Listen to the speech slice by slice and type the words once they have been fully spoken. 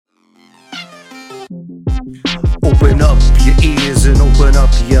Open up your ears and open up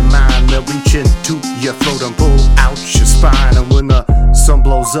your mind. They'll reach into your throat and pull out your spine. And when the sun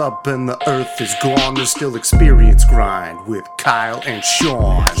blows up and the earth is gone, there's still experience grind with Kyle and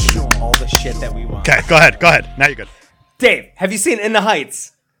Sean. All the shit that we want. Okay, go ahead. Now you're good. Dave, have you seen In the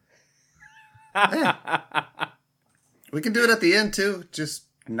Heights? We can do it at the end too. Just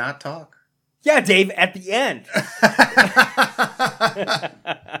not talk. Yeah, Dave, at the end.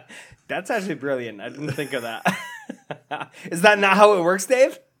 That's actually brilliant. I didn't think of that. Is that not how it works,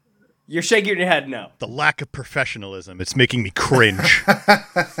 Dave? You're shaking your head no. The lack of professionalism, it's making me cringe.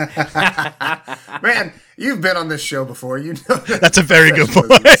 Man, you've been on this show before. You know That's a very good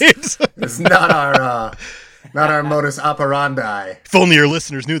point. It's not our modus operandi. If only your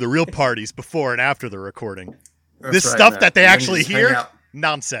listeners knew the real parties before and after the recording. That's This right, stuff man. that they And then actually you just hang hear, out.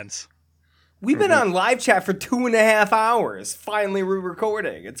 nonsense. We've been on live chat for 2.5 hours. Finally, we're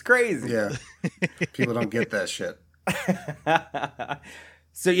recording. It's crazy. Yeah. People don't get that shit.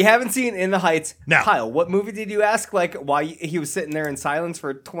 So you haven't seen In the Heights. No. Kyle, what movie did you ask? Like, why he was sitting there in silence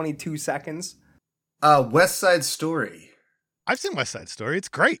for 22 seconds? West Side Story. I've seen West Side Story. It's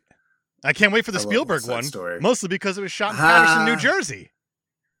great. I can't wait for the I love Spielberg West Side one, Story. mostly because it was shot in Patterson, New Jersey.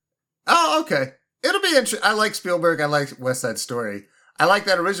 Oh, okay. It'll be interesting. I like Spielberg. I like West Side Story. I like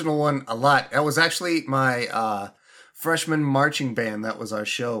that original one a lot. That was actually my freshman marching band. That was our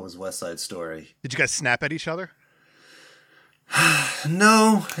show, was West Side Story. Did you guys snap at each other?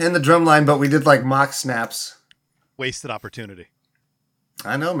 No, in the drum line, but we did like mock snaps. Wasted opportunity.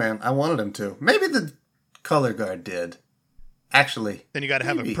 I know, man. I wanted him to. Maybe the color guard did. Actually. Then you got to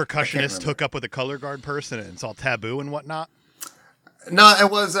have maybe. a I can't percussionist remember. hook up with a color guard person, and it's all taboo and whatnot. No, it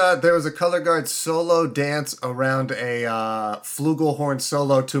was there was a color guard solo dance around a flugelhorn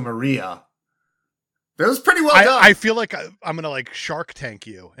solo to Maria. That was pretty well done. I feel like I'm going to like Shark Tank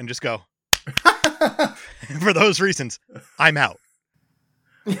you and just go, for those reasons, I'm out.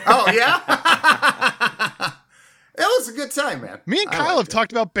 Oh, yeah? It was a good time, man. Me and I Kyle liked have it.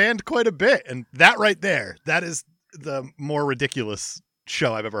 talked about band quite a bit, and that right there, that is the more ridiculous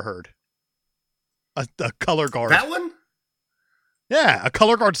show I've ever heard. A color guard. That one? Yeah, a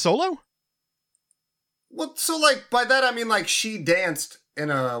color guard solo? Well, so like by that I mean like she danced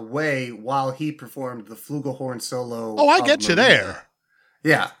in a way while he performed the flugelhorn solo. Oh, I of get you Maria. there.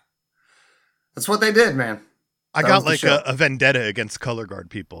 Yeah. That's what they did, man. I That got was the like show. a vendetta against color guard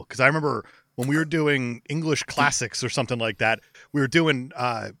people, because I remember when we were doing English classics or something like that, we were doing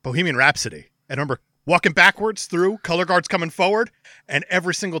Bohemian Rhapsody. And I remember walking backwards through, color guards coming forward, and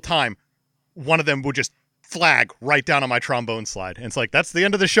every single time, one of them would just flag right down on my trombone slide. And it's like, that's the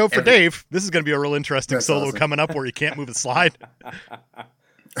end of the show for Dave. This is going to be a real interesting That's solo awesome. coming up where you can't move the slide.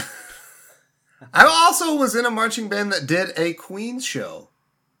 I also was in a marching band that did a Queen show.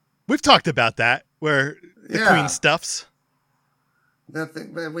 We've talked about that, where the Yeah. Queen stuffs. That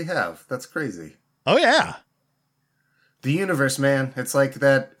thing that we have. That's crazy. Oh, yeah. The universe, man. It's like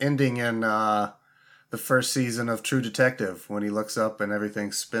that ending in the first season of True Detective when he looks up and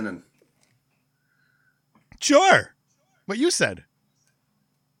everything's spinning. Sure. What you said.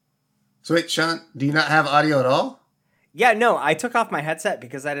 So wait, Sean, do you not have audio at all? Yeah, no, I took off my headset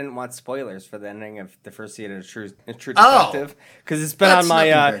because I didn't want spoilers for the ending of the first season of True Oh. Detective. Because it's been That's on my...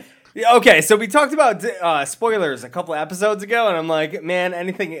 nothing big. Yeah, okay, so we talked about spoilers a couple episodes ago, and I'm like, man,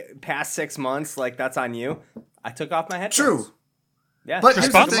 anything past 6 months, like, that's on you. I took off my headphones. True. Yeah. But here's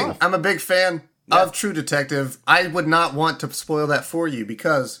the Responsible. thing. I'm a big fan of True Detective. I would not want to spoil that for you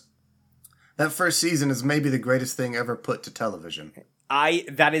because that first season is maybe the greatest thing ever put to television.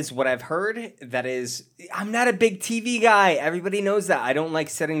 That is what I've heard. I'm not a big TV guy. Everybody knows that. I don't like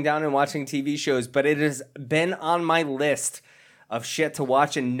sitting down and watching TV shows, but it has been on my list of shit to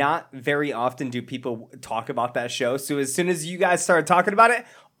watch, and not very often do people talk about that show. So as soon as you guys started talking about it,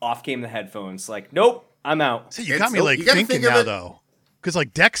 off came the headphones. Like, nope, I'm out. So you It's- got me like you gotta thinking think of now, it- though. Because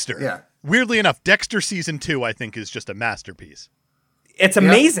like Dexter. Yeah. Weirdly enough, Dexter season 2, I think, is just a masterpiece. It's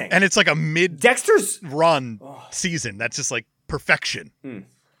amazing. And it's like a mid-run Dexter's... season. That's just like perfection.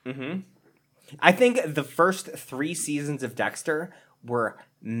 I think the first 3 seasons of Dexter were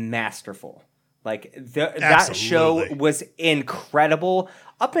masterful. Like that show Absolutely. was incredible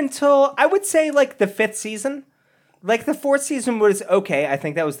up until I would say like the 5th season. Like the 4th season was okay. I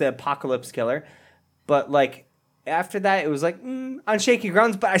think that was the Apocalypse Killer. But like after that, it was like on shaky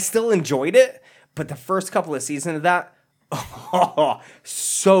grounds. But I still enjoyed it. But the first couple of seasons of that,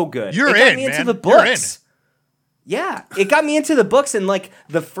 so good. You're it got in, me into man. the You're in. books. Yeah, it got me into the books, and like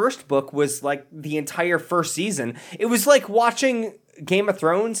the first book was like the entire first season. It was like watching Game of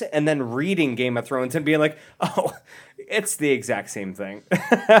Thrones and then reading Game of Thrones and being like, oh, It's the exact same thing.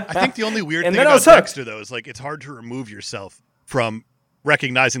 I think the only weird And thing then I about was hooked. Dexter, though, is like it's hard to remove yourself from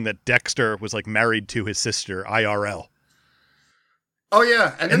recognizing that Dexter was like married to his sister IRL. Oh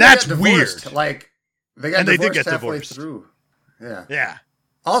yeah, and then And they that's got divorced. weird. Like they got And they divorced did get halfway divorced. through. Yeah. Yeah.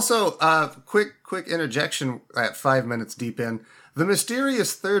 Also, quick interjection at 5 minutes deep in. The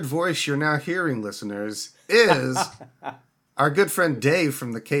mysterious third voice you're now hearing, listeners, is our good friend Dave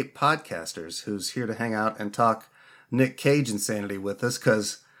from the Cape Podcasters, who's here to hang out and talk Nick Cage insanity with us,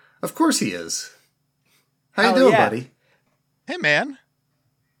 because of course he is. How you Hell doing, yeah. buddy? Hey, man.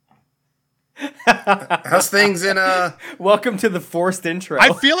 How's things in Welcome to the forced intro.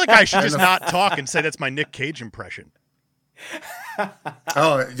 I feel like I should just not talk and say that's my Nick Cage impression.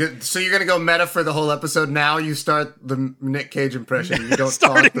 Oh, so you're gonna go meta for the whole episode now? You start the Nick Cage impression. You don't talk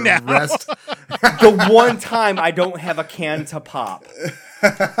Starting the now. rest. the one time I don't have a can to pop.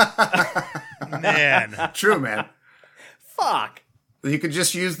 Man. True, man. Fuck. You could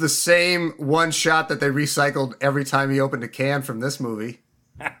just use the same one shot that they recycled every time you opened a can from this movie.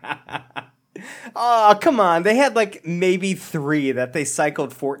 Oh, come on. They had like maybe 3 that they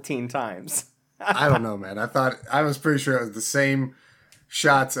cycled 14 times. I don't know, man. I was pretty sure it was the same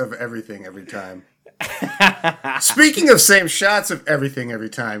shots of everything every time. Speaking of same shots of everything every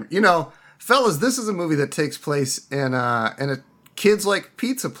time, fellas, this is a movie that takes place in a kids like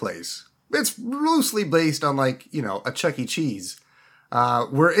pizza place. It's loosely based on like a Chuck E. Cheese.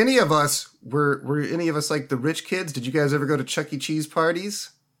 Were any of us like the rich kids? Did you guys ever go to Chuck E. Cheese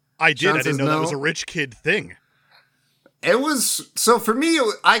parties? I did. Sean I didn't says know that no. was a rich kid thing. It was, so for me,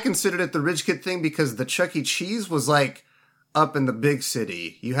 I considered it the rich kid thing because the Chuck E. Cheese was like up in the big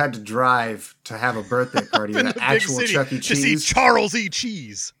city. You had to drive to have a birthday party In at the an actual big city Chuck E. to see Cheese. Charles E.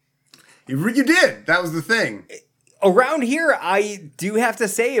 Cheese. You did. That was the thing. Around here, I do have to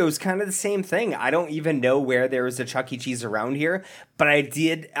say it was kind of the same thing. I don't even know where there was a Chuck E. Cheese around here, but I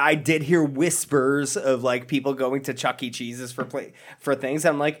did hear whispers of like people going to Chuck E. Cheese's for things.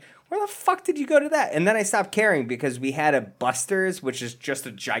 I'm like, where the fuck did you go to that? And then I stopped caring because we had a Buster's, which is just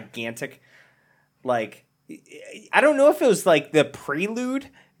a gigantic, like, I don't know if it was like the prelude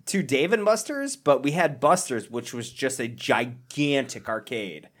to Dave and Buster's, but we had Buster's, which was just a gigantic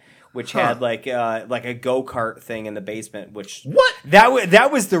arcade, which had like a go-kart thing in the basement. Which What? that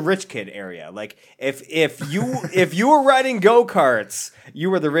was the rich kid area. Like if you were riding go-karts, you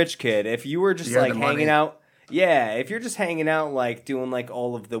were the rich kid. If you were just You had like the money. hanging out. Yeah, if you're just hanging out, like, doing, like,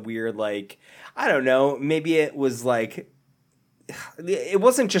 all of the weird, like, I don't know, maybe it was, like, it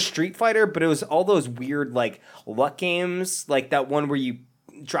wasn't just Street Fighter, but it was all those weird, like, luck games, like that one where you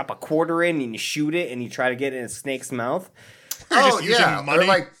drop a quarter in and you shoot it and you try to get it in a snake's mouth. You're Oh, just using yeah. money Or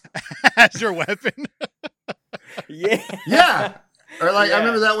like, as your weapon. Yeah. yeah. Or like, Yeah. I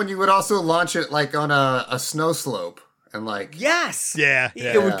remember that when you would also launch it like on a snow slope. And like, Yes. Yeah.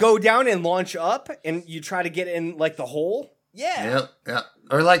 It would go down and launch up and you try to get in, like, the hole. Yeah. Yep.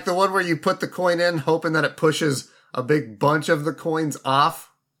 Or like the one where you put the coin in, hoping that it pushes a big bunch of the coins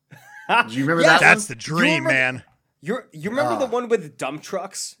off. Do you remember Yes. that one? That's the dream, remember- man. You remember the one with dump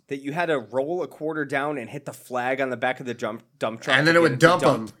trucks that you had to roll a quarter down and hit the flag on the back of the dump truck, And then it would dump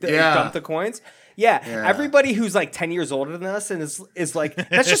 'em. Yeah. dump the coins. Yeah. Yeah. Everybody who's like 10 years older than us and is like,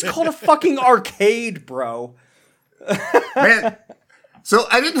 that's just called a fucking arcade, bro. Man, so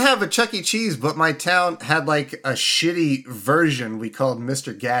I didn't have a Chuck E. Cheese, but my town had like a shitty version we called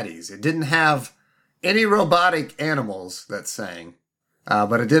Mr. Gaddy's. It didn't have any robotic animals that sang,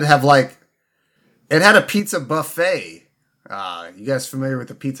 but it did have it had a pizza buffet. You guys familiar with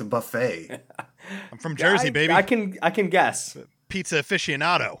the pizza buffet? I'm from Jersey, baby. I can guess. Pizza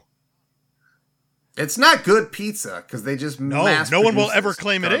aficionado. It's not good pizza because they just No one will ever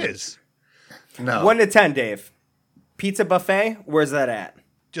claim it is. No, 1 to 10, Dave. Pizza buffet, where's that at?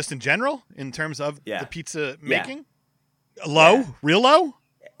 Just in general, in terms of Yeah. the pizza Yeah. making? Low? Yeah. Real low?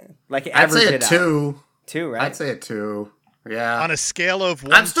 Like I'd average say a it out. 2. 2, right? I'd say a 2. Yeah, On a scale of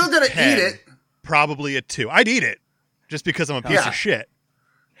 1 I'm still to gonna 10, eat it. Probably a 2. I'd eat it. Just because I'm a piece Yeah. of shit.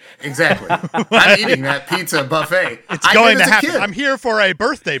 Exactly. I'm eating that pizza buffet. It's I going did to as a happen. kid. I'm here for a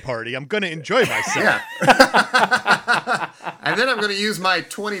birthday party. I'm going to enjoy myself. Yeah. And then I'm going to use my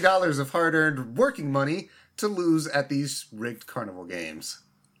 $20 of hard-earned working money to lose at these rigged carnival games.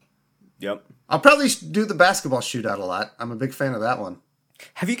 Yep. I'll probably do the basketball shootout a lot. I'm a big fan of that one.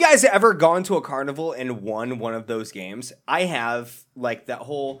 Have you guys ever gone to a carnival and won one of those games? I have, like, that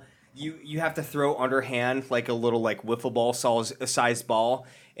whole you have to throw underhand like a little like wiffle ball sized ball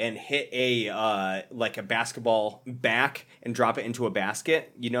and hit a like a basketball back and drop it into a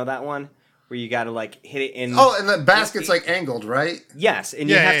basket. You know that one where you got to like hit it in. Oh, and the basket's like angled, right? Yes, and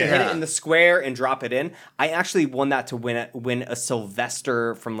you Yeah, have to yeah, hit yeah. it in the square and drop it in. I actually won that to win a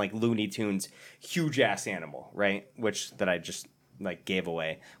Sylvester from like Looney Tunes, huge ass animal, right? Which that I just like gave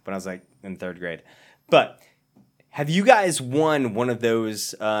away when I was like in 3rd grade. But have you guys won one of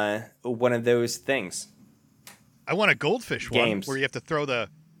those things? I won a goldfish Games. one where you have to throw the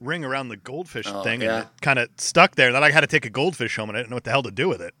ring around the goldfish thing, yeah. and it kind of stuck there. Then I had to take a goldfish home, and I didn't know what the hell to do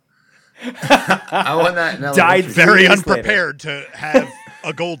with it. I won that in Died elementary. Very years unprepared to have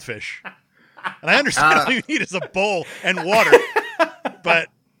a goldfish. And I understand all you need is a bowl and water, but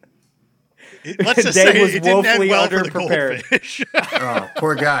let's just Dave say was it didn't end woefully well for the underprepared. goldfish. Oh,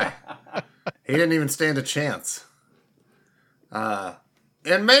 poor guy. He didn't even stand a chance.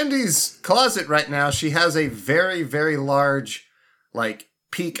 In Mandy's closet right now, she has a very, very large, like,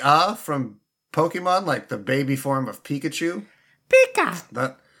 Pika from Pokemon, like the baby form of Pikachu. Pika.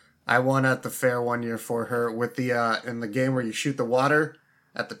 That I won at the fair one year for her with the in the game where you shoot the water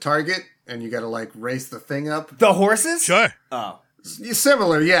at the target and you got to like race the thing up. The horses? Sure. Oh,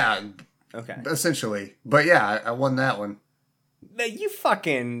 Similar, yeah, okay. essentially. But yeah, I won that one. Man, you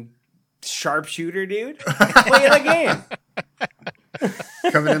fucking sharpshooter, dude. Play the game.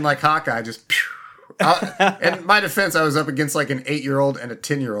 Coming in like Hawkeye, just. Pew. In my defense, I was up against like an 8-year-old and a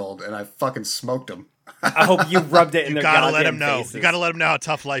 10-year-old, and I fucking smoked them. I hope you rubbed it in You their gotta goddamn let him know. faces. You gotta let him know how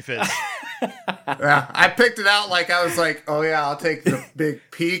tough life is. Yeah, I picked it out like I was like, oh yeah, I'll take the big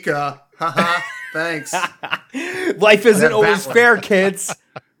Pika. Haha, thanks. Life isn't that always one. fair, kids.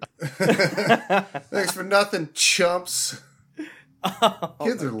 Thanks for nothing, chumps.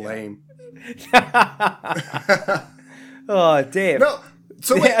 Kids are lame. Oh, Dave. No,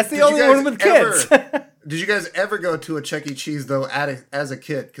 so wait, That's the did you only guys one with kids. Did you guys ever go to a Chuck E. Cheese though as a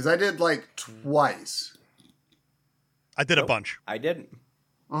kid? Because I did like twice. I did a bunch. I didn't.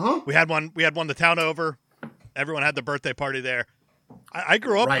 We had one the town over. Everyone had the birthday party there. I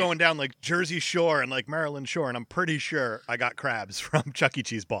grew up Right. going down like Jersey Shore and like Maryland Shore, and I'm pretty sure I got crabs from Chuck E.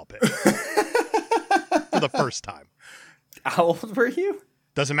 Cheese ball pit for the first time. How old were you?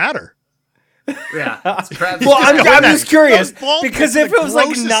 Doesn't matter. Yeah, it's crabs. Well, I'm just curious Those ball because pits if are it was like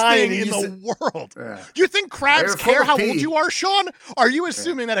grossest 9 thing and in you the said, world, Yeah. do you think crabs They're full care of how pee. old you are, Sean? Are you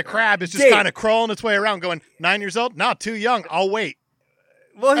assuming that a crab is just Dave. kind of crawling its way around, going 9 years old? Not too young. I'll wait.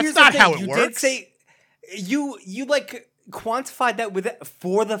 well, That's here's not the thing. how it you did works. say you like quantified that with it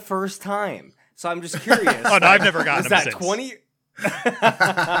for the first time. So I'm just curious. Oh no, I've never gotten Was them that since. 20?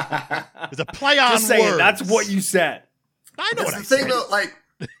 It's a play on Just saying, words. that's what you said. I know That's what I the thing said. though, like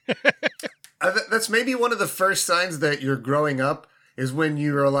that's maybe one of the first signs that you're growing up is when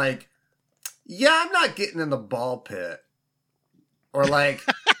you are like, yeah, I'm not getting in the ball pit. Or like,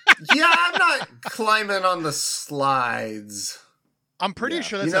 yeah, I'm not climbing on the slides. I'm pretty Yeah.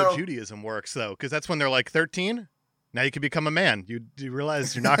 sure that's You know- how Judaism works, though, because that's when they're like 13. Now you can become a man. You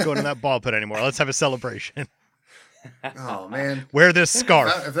realize you're not going to that ball pit anymore. Let's have a celebration. Oh man. Wear this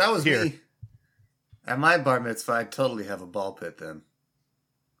scarf. If that was Here. me at my bar mitzvah, I'd totally have a ball pit then.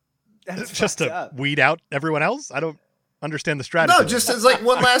 That's Just fucked to up. weed out everyone else? I don't understand the strategy. No, just as like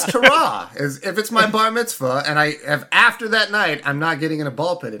one last hurrah. Is if it's my bar mitzvah and I have after that night I'm not getting in a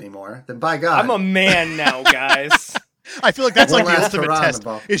ball pit anymore, then by God, I'm a man now, guys. I feel like that's One like the last ultimate hurrah on the test.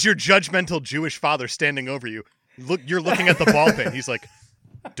 ball. Is your judgmental Jewish father standing over you? You're looking at the ball pit. He's like,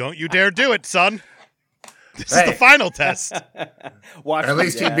 "Don't you dare do it, son. This is Hey. the final test." Watch at me,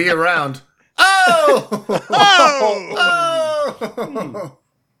 least Dad. he'd be around. Oh! Oh! Oh!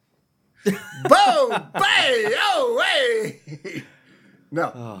 Bo! Bay! Oh, hey! No.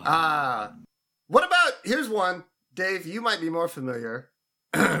 What about, here's one. Dave, you might be more familiar.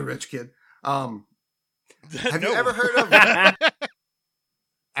 Rich kid. Have No. you ever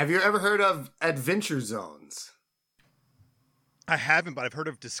heard of Adventure Zones? I haven't, but I've heard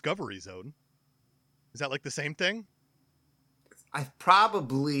of Discovery Zone. Is that like the same thing?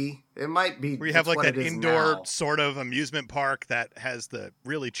 It might be. Where you have it's like what that it is indoor now. sort of amusement park that has the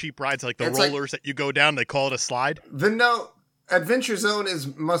really cheap rides, like the It's like- rollers that you go down, they call it a slide. Adventure Zone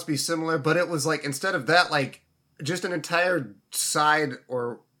must be similar, but it was like instead of that, like just an entire side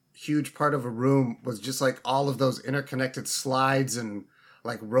or huge part of a room was just like all of those interconnected slides and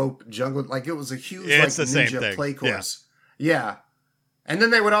like rope jungle. Like it was a huge It's like the same ninja thing. play course. Yeah. And then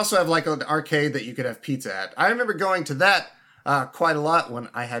they would also have like an arcade that you could have pizza at. I remember going to that quite a lot when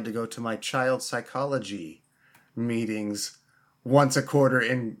I had to go to my child psychology meetings once a quarter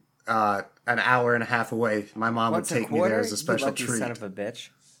in an hour and a half away. My mom Once would a take me quarter? there as a You special lucky treat. son of a bitch.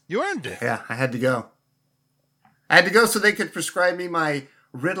 You earned it. Yeah, I had to go. I had to go so they could prescribe me my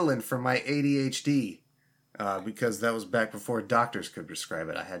Ritalin for my ADHD. because that was back before doctors could prescribe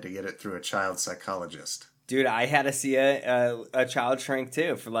it. I had to get it through a child psychologist. Dude, I had to see a child shrink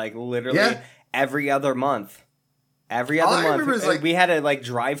too for like literally every other month. Every other month, like, we had to like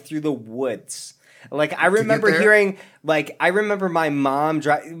drive through the woods. Like I remember hearing, like I remember my mom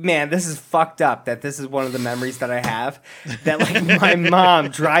Man, this is fucked up. That this is one of the memories that I have. That like my mom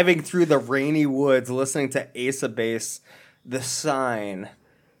driving through the rainy woods, listening to Ace of Base, The Sign,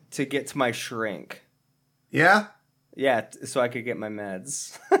 to get to my shrink. Yeah. Yeah, so I could get my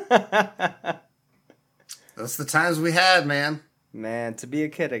meds. That's the times we had, man. Man, to be a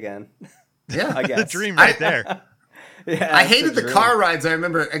kid again. Yeah, I guess. The dream right there. Yeah, I hated the car rides. I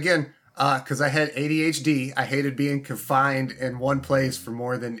remember, again, because I had ADHD. I hated being confined in one place for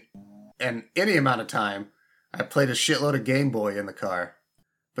more than any amount of time. I played a shitload of Game Boy in the car.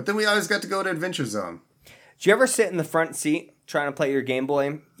 But then we always got to go to Adventure Zone. Did you ever sit in the front seat trying to play your Game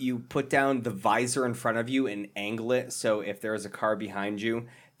Boy? You put down the visor in front of you and angle it so if there was a car behind you,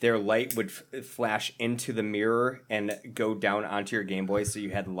 their light would flash into the mirror and go down onto your Game Boy so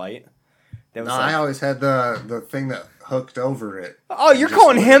you had light? That was No, I always had the thing that hooked over it. Oh, you're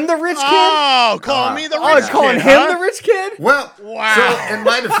calling him the rich kid? Oh, calling me the rich Oh, kid, calling him the rich kid? Well, Wow. So in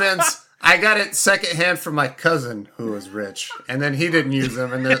my defense, I got it secondhand from my cousin who was rich, and then he didn't use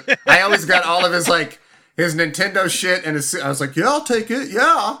them. And I always got all of his Nintendo shit, and I was like, yeah, I'll take it,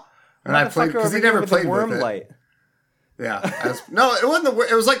 yeah. And I played because he never played with it. Light. Yeah, no, it wasn't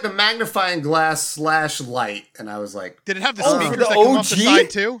it was like the magnifying glass / light, and I was like, Did it have the Oh, speakers the that come off the OG? side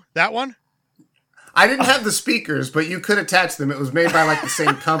too? That one? I didn't have the speakers, but you could attach them. It was made by like the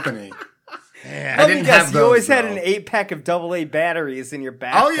same company. Man. I didn't have You those, always had though. an 8-pack of AA batteries in your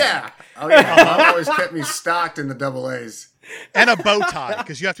backpack. Oh yeah. Mom always kept me stocked in the AA's. And a bow tie,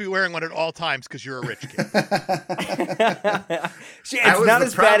 because you have to be wearing one at all times because you're a rich kid. See, I it's was not the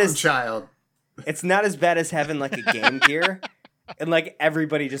as bad problem as child. it's not as bad as having like a Game Gear, and like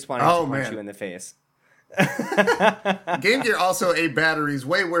everybody just wanted to punch man. you in the face. Game Gear also ate batteries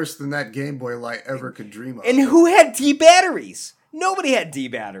way worse than that Game Boy Light ever could dream of. And who had D batteries? Nobody had D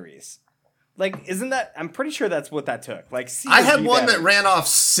batteries. Like, isn't that? I'm pretty sure that's what that took. Like, C I or had D one that batteries. ran off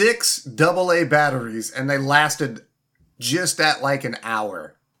 6 AA batteries, and they lasted just at like an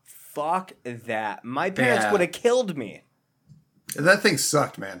hour. Fuck that. My parents Yeah. would have killed me. That thing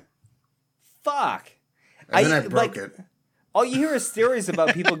sucked, man. Fuck. And then I broke it. All you hear is stories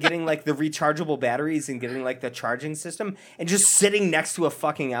about people getting like the rechargeable batteries and getting like the charging system and just sitting next to a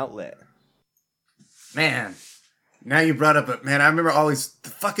fucking outlet. Man, now you brought up it. Man, I remember always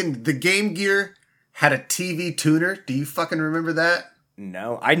the Game Gear had a TV tuner. Do you fucking remember that?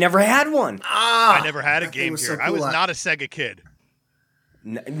 No, I never had one. I never had a that thing Game was Gear. so I was cool. not a Sega kid.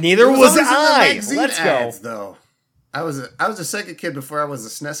 Neither It was always in the I. magazine Let's ads, go. though. I was a Sega kid before I was a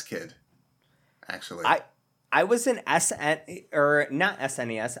SNES kid. Actually, I was an SN or not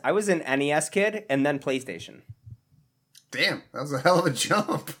SNES. I was an NES kid and then PlayStation. damn, that was a hell of a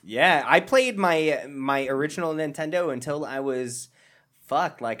jump. Yeah, I played my original Nintendo until I was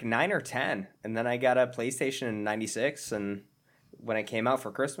like 9 or 10, and then I got a PlayStation in '96, and when it came out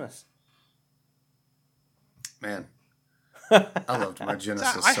for Christmas. Man, I loved my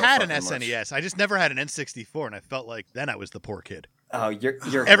Genesis. I so had an fucking much. SNES. I just never had an N64, and I felt like then I was the poor kid. Oh, you're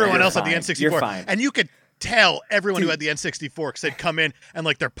Everyone you're else had fine. the N64. You're fine. And you could tell everyone who had the N64 because they'd come in and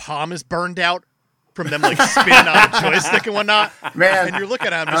like their palm is burned out from them like spinning on a joystick and whatnot. Man. And you're looking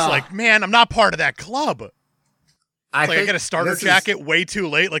at them just like, man, I'm not part of that club. I Like I got a starter jacket way too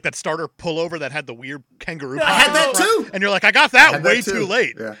late, like that starter pullover that had the weird kangaroo. I had pockets that in front. too. And you're like, I got that had way that too too.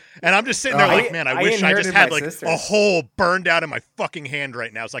 late. Yeah. And I'm just sitting there like, man, I wish I just inherited had my like sister's. a hole burned out in my fucking hand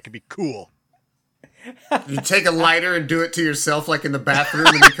right now so I could be cool. You take a lighter and do it to yourself, like in the bathroom,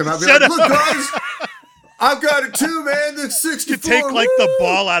 and you come out and be Shut like, up. "Look, guys, I've got it too, man. The 64." You take like the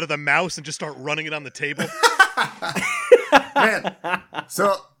ball out of the mouse and just start running it on the table. Man,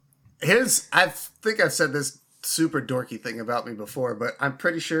 so I think I've said this super dorky thing about me before, but I'm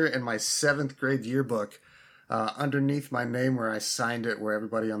pretty sure in my 7th grade yearbook, underneath my name where I signed it, where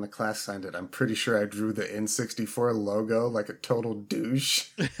everybody on the class signed it, I'm pretty sure I drew the N64 logo like a total douche.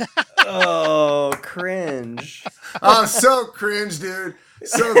 Oh, cringe. Oh, so cringe, dude.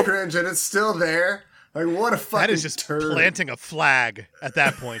 So cringe, and it's still there. Like, what a fucking That is just turd. planting a flag at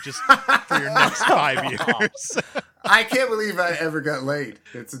that point, just for your next 5 years. I can't believe I ever got laid.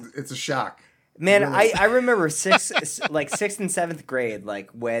 It's a shock. Man, Really? I remember sixth and 7th grade,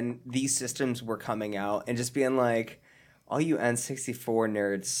 like when these systems were coming out, and just being like, all you N64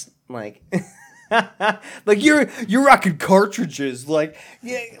 nerds, like, Like you're rocking cartridges. Like,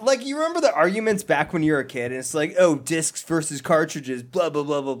 yeah, like you remember the arguments back when you were a kid, and it's like, oh, discs versus cartridges, blah blah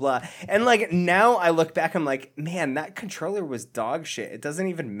blah blah blah. And like now I look back, I'm like, man, that controller was dog shit. It doesn't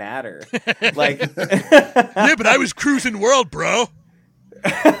even matter. Like, Yeah, but I was cruising world, bro.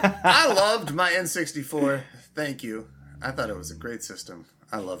 I loved my N64. Thank you. I thought it was a great system.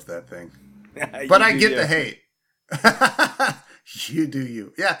 I loved that thing. But I get the hate. You do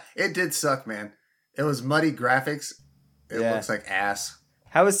you. Yeah, it did suck, man. It was muddy graphics. It looks like ass.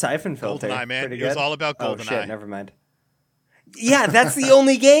 How was Siphon Filter? GoldenEye, man. Pretty It was good? all about Oh GoldenEye. shit, never mind. Yeah, that's the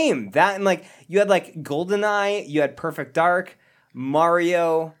only game. That and like you had like GoldenEye, you had Perfect Dark,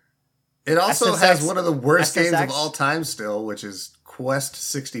 Mario. It also SSX, has one of the worst games SSX. of all time still, which is Quest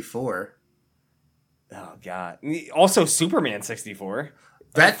 64. Oh god. Also Superman 64.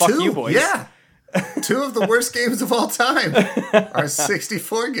 That fuck too. you, boys. Yeah. Two of the worst games of all time are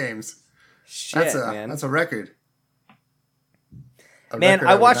 64 games. Shit, man. That's a record. Man, record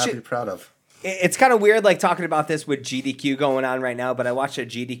I would watched not it- be proud of. It's kind of weird, like talking about this with GDQ going on right now. But I watched a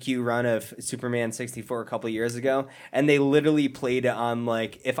GDQ run of Superman 64 a couple years ago, and they literally played it on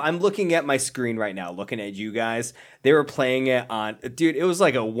like if I'm looking at my screen right now, looking at you guys, they were playing it on. Dude, it was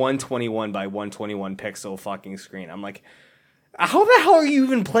like a 121 by 121 pixel fucking screen. I'm like, how the hell are you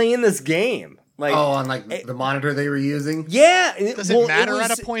even playing this game? Like, Oh, on like the monitor they were using? yeah. Does it matter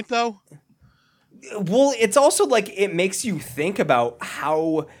at a point, though? Well, it's also like it makes you think about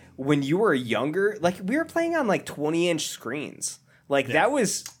how when you were younger, like we were playing on like 20-inch screens. Like that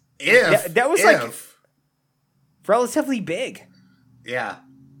was that was like relatively big. Yeah.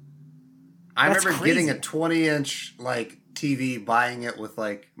 I That's remember getting a crazy. 20-inch like TV, buying it with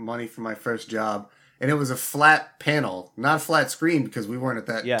like money from my first job, and it was a flat panel, not a flat screen because we weren't at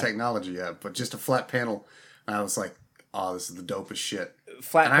that technology yet, but just a flat panel. And I was like, "Oh, this is the dopest shit."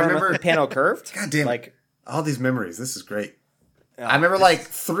 Flat And I panel, remember- panel curved. God damn it. Like All these memories. This is great. I remember like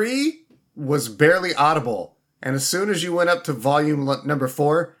 3 was barely audible, and as soon as you went up to volume number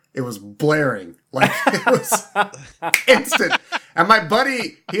 4, it was blaring. Like it was instant. And my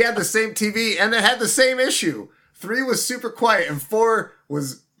buddy, he had the same TV, and it had the same issue. 3 was super quiet, and 4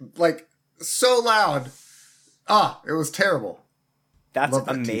 was like so loud. It was terrible. that's Love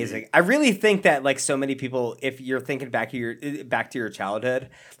that amazing. TV. I really think that like so many people, if you're thinking back to your childhood,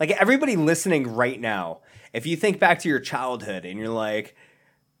 like everybody listening right now, if you think back to your childhood and you're like,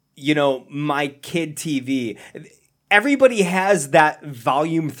 you know, my kid TV, everybody has that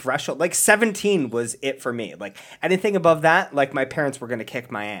volume threshold. Like 17 was it for me. Like anything above that, like my parents were gonna kick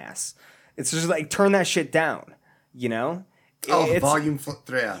my ass. It's just like turn that shit down, you know? It's, Volume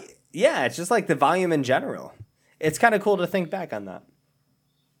 3. Yeah. yeah, it's just like the volume in general. It's kind of cool to think back on that.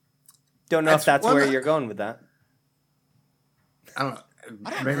 Don't know if that's well, where that- you're going with that. I don't know. I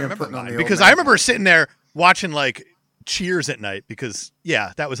don't Maybe I'm remember putting on mine the because old I man. remember sitting there watching like Cheers at night because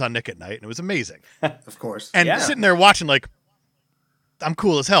that was on Nick at Night and it was amazing. Of course. And Yeah. sitting there watching like I'm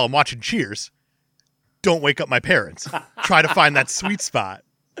cool as hell. I'm watching Cheers. Don't wake up my parents. Try to find that sweet spot.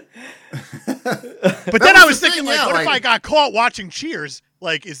 But then I was the thinking thing, like, what if like- I got caught watching Cheers?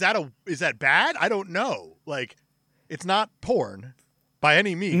 Like, is that bad? I don't know. Like, it's not porn by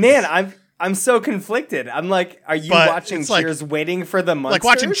any means. Man, I'm so conflicted. I'm like, are you But watching it's like- Cheers waiting for the monsters? like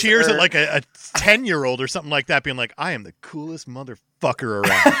watching Cheers or- at like a 10-year-old or something like that, being like, I am the coolest motherfucker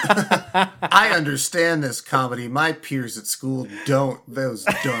around. I understand this comedy. My peers at school don't. Those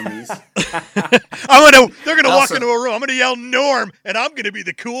dummies. They're gonna walk Also- into a room. I'm gonna yell Norm, and I'm gonna be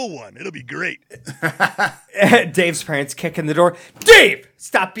the cool one. It'll be great. Dave's parents kick in the door. Dave,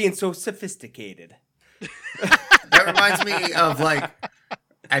 stop being so sophisticated. That reminds me of like,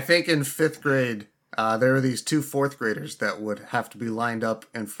 I think in 5th grade, there were these 2 4th graders that would have to be lined up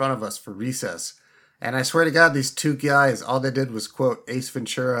in front of us for recess. And I swear to God, these 2 guys, all they did was quote Ace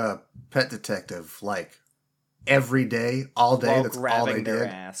Ventura, Pet Detective, like every day, all day. While That's all grabbing they their did.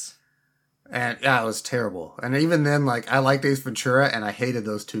 ass. And yeah, it was terrible. And even then, like, I liked Ace Ventura, and I hated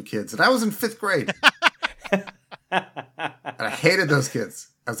those 2 kids. And I was in 5th grade. And I hated those kids.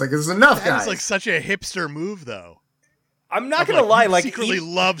 I was like, this is enough, That guys. is like such a hipster move, though. I'm not Of, gonna lie, you like secretly e-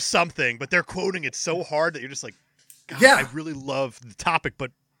 love something, but they're quoting it so hard that you're just like, God, Yeah. I really love the topic,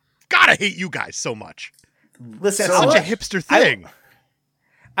 but God, I hate you guys so much. listen, so I'll Such a let- hipster thing.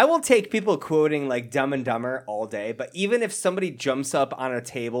 I will take people quoting like Dumb and Dumber all day, but even if somebody jumps up on a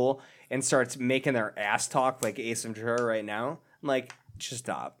table and starts making their ass talk like Ace Ventura right now, I'm like, just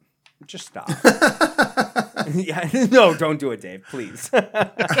stop. Just stop. Yeah, no, don't do it, Dave, please.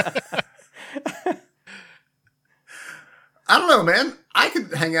 I don't know, man. I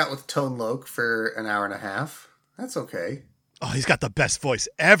could hang out with Tone Loc for an hour and a half. That's okay. Oh, he's got the best voice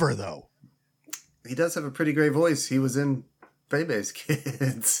ever, though. he does have a pretty great voice. He was in Bebe's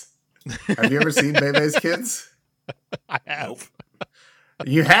Kids. Have you ever seen Bebe's Kids? I have.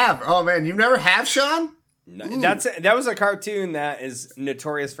 You have? Oh man, you never have, Sean? No, that was a cartoon that is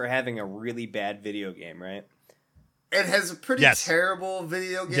notorious for having a really bad video game, right? It has a pretty Yes. terrible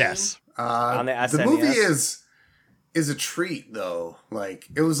video game. Yes. On the The SNES. movie is a treat though. Like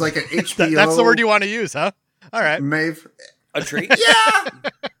it was like an HBO. That's the word you want to use, huh? All right. A treat? Yeah,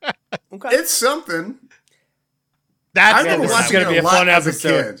 Okay. it's something. That's I the remember word. This is watching gonna it be a a lot fun as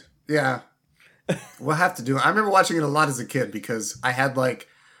episode. a kid. Yeah, we'll have to do it. I remember watching it a lot as a kid because I had like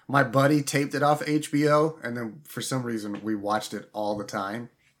my buddy taped it off HBO, and then for some reason we watched it all the time.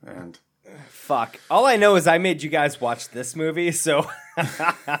 And Fuck. All I know is I made you guys watch this movie, so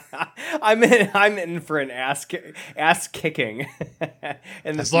I'm in for an ass kicking.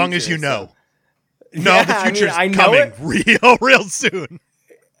 in the As long as future, you know. so- No, Yeah, the I mean, future's I know coming it. real soon.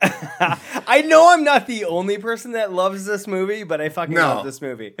 I know I'm not the only person that loves this movie, but I fucking No. love this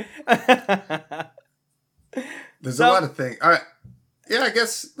movie. there's So- a lot of things. All right, yeah, I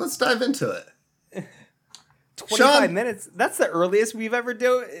guess let's dive into it. 25 Sean- minutes. That's the earliest we've ever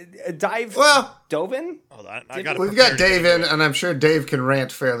dove in. Hold on. I gotta We've got prepare to Dave get in, into it. and I'm sure Dave can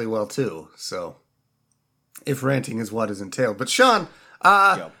rant fairly well too. So, if ranting is what is entailed, but Sean,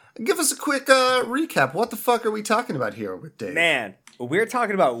 give us a quick recap. What the fuck are we talking about here with Dave? Man, we're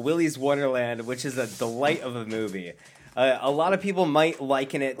talking about Willy's Wonderland, which is a delight of a movie. A lot of people might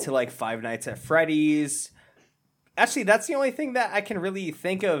liken it to like Five Nights at Freddy's. Actually, that's the only thing that I can really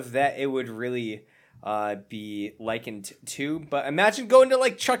think of that it would really be likened to. But imagine going to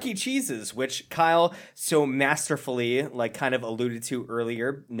like Chuck E. Cheese's, which Kyle so masterfully like kind of alluded to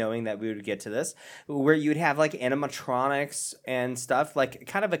earlier, knowing that we would get to this, where you'd have like animatronics and stuff, like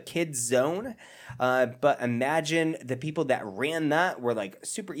kind of a kid's zone. But imagine the people that ran that were like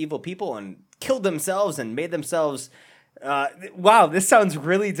super evil people and killed themselves and made themselves. Wow, this sounds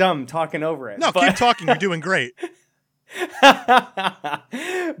really dumb talking over it. No, but- keep talking. You're doing great.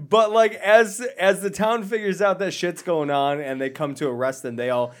 But like as the town figures out that shit's going on and they come to arrest them, they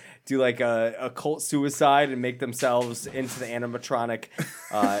all do like a cult suicide and make themselves into the animatronic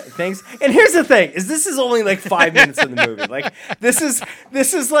things. And here's the thing: is this is only like 5 minutes in the movie. Like this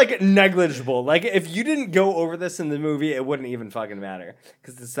is like negligible. Like if you didn't go over this in the movie, it wouldn't even fucking matter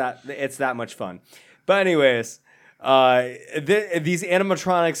because it's that much fun. But anyways. These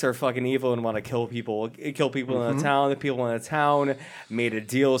animatronics are fucking evil and want to kill people in the town. The people in the town made a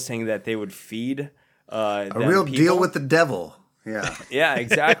deal saying that they would feed a real deal with the devil. Yeah. Yeah,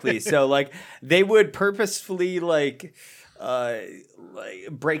 exactly. So like they would purposefully like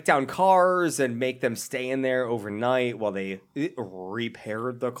break down cars and make them stay in there overnight while they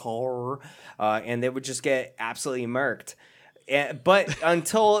repaired the car, and they would just get absolutely murked. But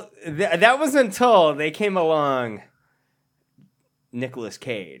until that was until they came along. Nicolas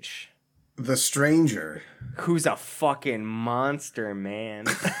Cage, The Stranger. who's a fucking monster, man.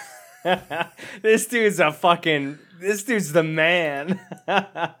 This dude's the man.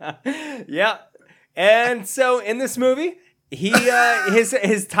 Yeah. And so in this movie, he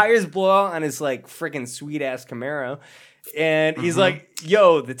his tires blow out on his like freaking sweet ass Camaro. And he's like,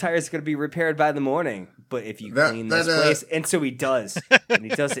 yo, the tire's gonna be repaired by the morning. But if you clean this place, and so he does. And he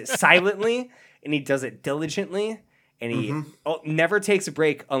does it silently, and he does it diligently. And he never takes a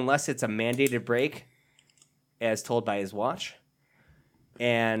break unless it's a mandated break, as told by his watch.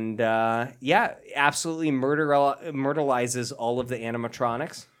 And absolutely murderizes all of the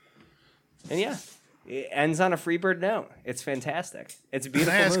animatronics. And yeah, it ends on a Freebird note. It's fantastic. It's a Can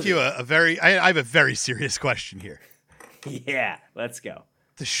beautiful I ask movie. you I have a very serious question here. Yeah, let's go.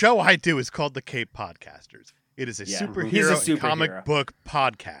 The show I do is called The Cape Podcasters. It is a Yeah. superhero, He's a and superhero. comic book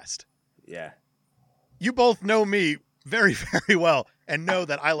podcast. Yeah. You both know me very, very well and know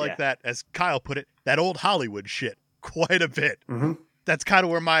that I like Yeah. that, as Kyle put it, that old Hollywood shit quite a bit. Mm-hmm. That's kind of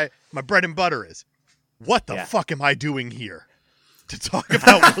where my bread and butter is. What the Yeah. fuck am I doing here to talk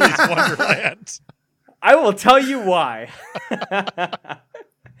about Willy's Wonderland? I will tell you why.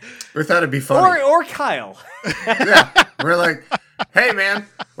 We thought it'd be funny. or Kyle. Yeah. We're like, hey, man.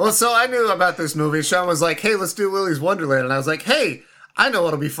 Well, so I knew about this movie. Sean was like, hey, let's do Willy's Wonderland. And I was like, hey, I know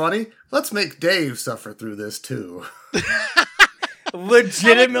what'll be funny. Let's make Dave suffer through this, too.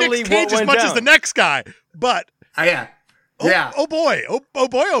 Legitimately, Nick Cage what as went much down? as the next guy, but Yeah. Yeah. oh boy, oh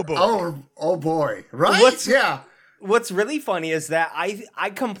boy, oh boy. Oh boy. Right? What's- Yeah. What's really funny is that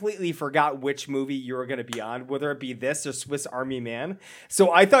I completely forgot which movie you were going to be on, whether it be this or Swiss Army Man.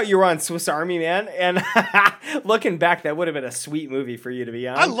 So I thought you were on Swiss Army Man, and looking back, that would have been a sweet movie for you to be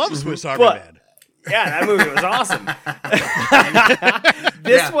on. I love Swiss Army But- Man. Yeah, that movie was awesome.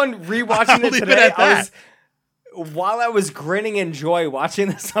 This one, rewatching it today, while I was grinning in joy watching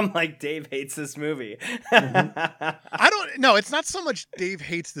this, I'm like, Dave hates this movie. No, it's not so much Dave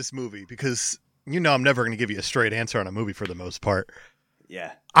hates this movie because, I'm never going to give you a straight answer on a movie for the most part.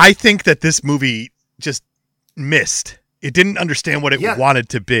 Yeah. I think that this movie just missed. It didn't understand what it wanted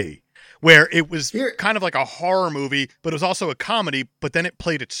to be. Where it was kind of like a horror movie, but it was also a comedy, but then it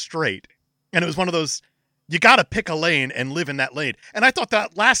played it straight. And it was one of those, you got to pick a lane and live in that lane. And I thought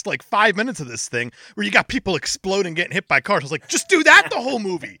that last 5 minutes of this thing where you got people exploding, getting hit by cars. I was like, just do that the whole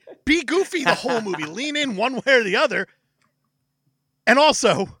movie. Be goofy the whole movie. Lean in one way or the other. And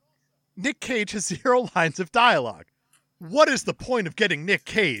also, Nick Cage has 0 lines of dialogue. What is the point of getting Nick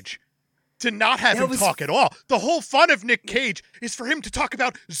Cage to not have him talk at all? The whole fun of Nick Cage is for him to talk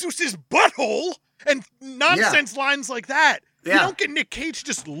about Zeus's butthole and nonsense lines like that. Yeah. You don't get Nick Cage to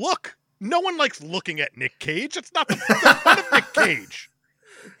just look. No one likes looking at Nick Cage. It's not the fun of Nick Cage.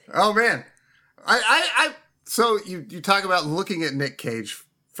 Oh man, so you talk about looking at Nick Cage.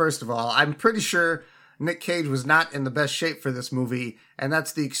 First of all, I'm pretty sure Nick Cage was not in the best shape for this movie, and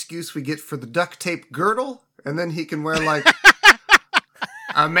that's the excuse we get for the duct tape girdle, and then he can wear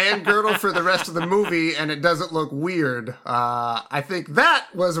a man girdle for the rest of the movie, and it doesn't look weird. I think that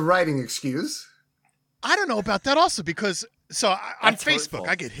was a writing excuse. I don't know about that also because on Facebook, hurtful.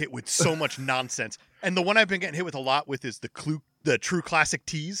 I get hit with so much nonsense. And the one I've been getting hit with a lot with is the True Classic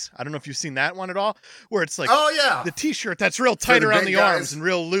tees. I don't know if you've seen that one at all, where it's the t-shirt that's real tight around the arms and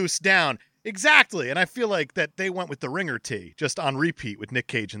real loose down. Exactly. And I feel like that they went with the ringer tee just on repeat with Nick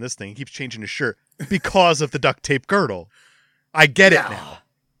Cage in this thing. He keeps changing his shirt because of the duct tape girdle. I get it now.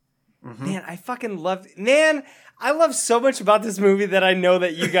 Mm-hmm. Man, I fucking love... Man, I love so much about this movie that I know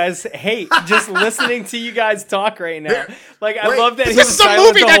that you guys hate just listening to you guys talk right now. I love that this is a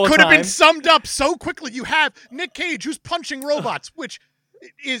movie that could have been summed up so quickly. You have Nick Cage who's punching robots, which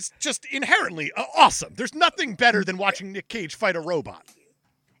is just inherently awesome. There's nothing better than watching Nick Cage fight a robot.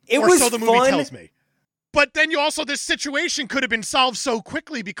 So the movie tells me. But then this situation could have been solved so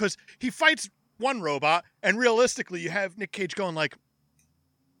quickly because he fights one robot, and realistically, you have Nick Cage going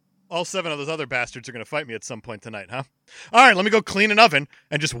all 7 of those other bastards are going to fight me at some point tonight, huh? All right, let me go clean an oven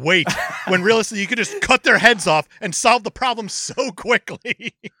and just wait. When realistically, you could just cut their heads off and solve the problem so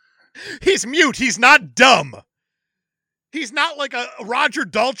quickly. He's mute. He's not dumb. He's not like a Roger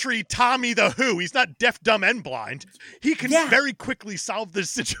Daltrey, Tommy the Who. He's not deaf, dumb, and blind. He can very quickly solve this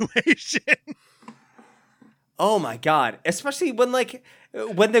situation. Oh my God. Especially when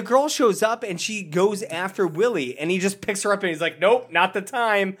the girl shows up and she goes after Willie and he just picks her up and he's like, nope, not the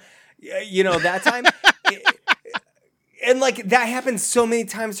time. That time. And that happens so many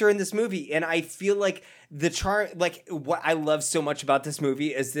times during this movie. And I feel like the charm, what I love so much about this movie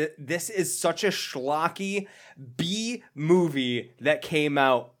is that this is such a schlocky B movie that came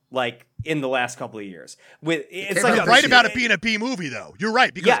out in the last couple of years. You're right about it being a B movie, though. You're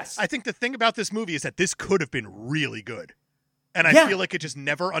right, because I think the thing about this movie is that this could have been really good. And I feel like it just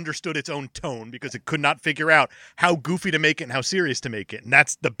never understood its own tone because it could not figure out how goofy to make it and how serious to make it. And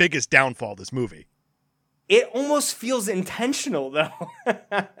that's the biggest downfall of this movie. It almost feels intentional, though.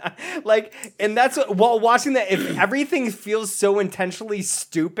 And that's while watching that, if everything feels so intentionally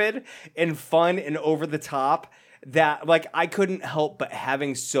stupid and fun and over the top, that I couldn't help but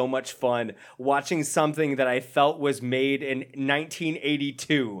having so much fun watching something that I felt was made in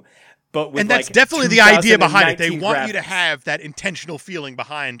 1982. But with that's definitely the idea behind it. They want you to have that intentional feeling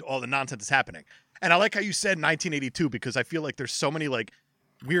behind all the nonsense that's happening. And I like how you said 1982 because I feel like there's so many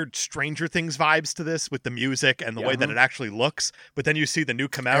weird Stranger Things vibes to this with the music and the way that it actually looks. But then you see the new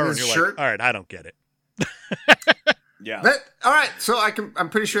Camaro and you're like, all right, I don't get it. Yeah. All right. So I'm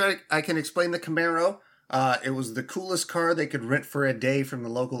pretty sure I can explain the Camaro. It was the coolest car they could rent for a day from the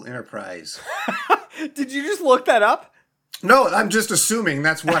local enterprise. Did you just look that up? No, I'm just assuming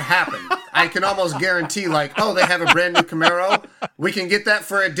that's what happened. I can almost guarantee, they have a brand new Camaro. We can get that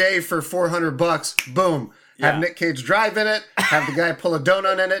for a day for $400. Boom. Have Nick Cage drive in it. Have the guy pull a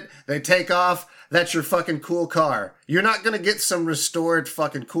donut in it. They take off. That's your fucking cool car. You're not going to get some restored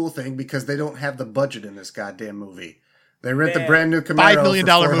fucking cool thing because they don't have the budget in this goddamn movie. They rent the brand new Camaro $5 million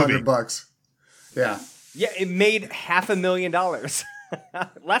for movie. $400. Yeah. Yeah, it made $500,000.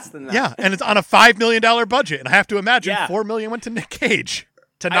 Less than that. Yeah, and it's on a $5 million budget. And I have to imagine $4 million went to Nick Cage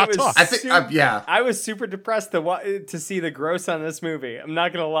to not talk. I think, I was super depressed to see the gross on this movie. I'm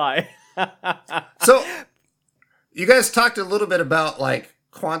not going to lie. So, you guys talked a little bit about,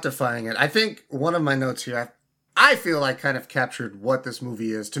 quantifying it. I think one of my notes here, I feel kind of captured what this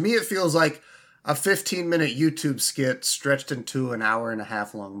movie is. To me, it feels like a 15-minute YouTube skit stretched into an hour and a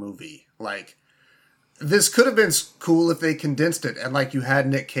half long movie. this could have been cool if they condensed it and like you had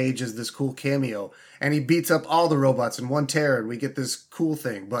Nick Cage as this cool cameo and he beats up all the robots in one tear and we get this cool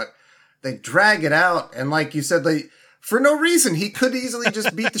thing. But they drag it out and like you said, for no reason, he could easily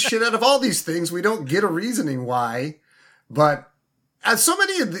just beat the shit out of all these things. We don't get a reasoning why. But as so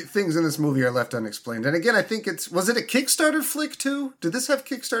many of the things in this movie are left unexplained. And again, I think was it a Kickstarter flick too? Did this have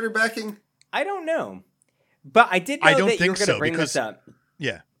Kickstarter backing? I don't know. But I did know that you were going to bring this up.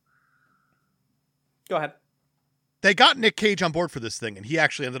 Yeah. Go ahead. They got Nick Cage on board for this thing, and he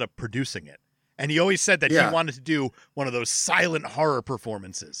actually ended up producing it. And he always said that he wanted to do one of those silent horror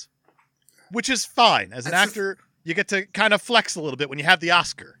performances, which is fine. As an actor, you get to kind of flex a little bit when you have the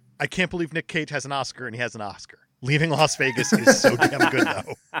Oscar. I can't believe Nick Cage has an Oscar, and he has an Oscar. Leaving Las Vegas is so damn good,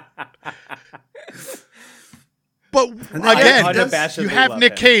 though. But again, you have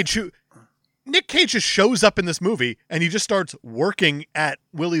Nick Cage who... Nick Cage just shows up in this movie and he just starts working at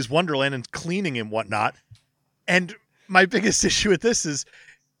Willy's Wonderland and cleaning and whatnot. And my biggest issue with this is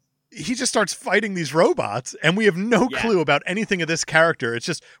he just starts fighting these robots and we have no clue about anything of this character. It's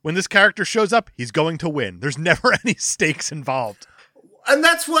just when this character shows up, he's going to win. There's never any stakes involved. And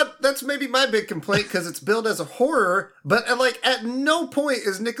that's maybe my big complaint because it's billed as a horror, but like at no point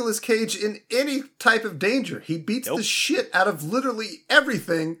is Nicolas Cage in any type of danger. He beats the shit out of literally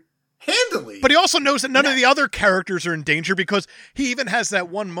everything handily. But he also knows that none of the other characters are in danger because he even has that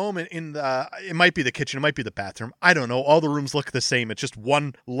one moment in it might be the kitchen, it might be the bathroom. I don't know. All the rooms look the same. It's just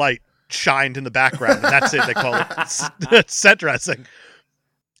one light shined in the background and that's it. They call it set dressing.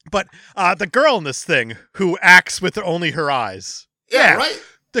 But the girl in this thing who acts with only her eyes. Yeah, right.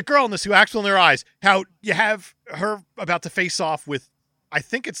 The girl in this who acts with only her eyes. How you have her about to face off with, I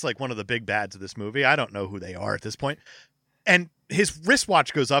think it's like one of the big bads of this movie. I don't know who they are at this point. And his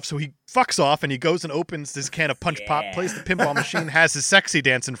wristwatch goes off, so he fucks off and he goes and opens this can of Punch Pop, plays the pinball machine, has his sexy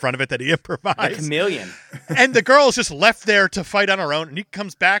dance in front of it that he improvised. Like a chameleon. And the girl is just left there to fight on her own, and he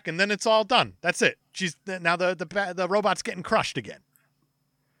comes back, and then it's all done. That's it. Now the robot's getting crushed again.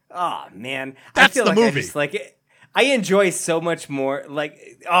 Oh man, that's I feel the like movie. I enjoy so much more.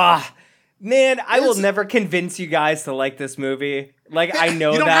 Man, I will never convince you guys to like this movie. Like I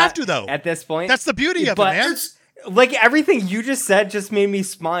know you don't that have to though. At this point, that's the beauty of it, man. Like everything you just said just made me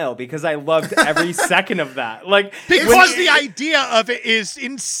smile because I loved every second of that. Like because the idea of it is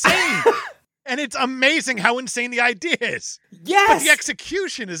insane. And it's amazing how insane the idea is. Yes. But the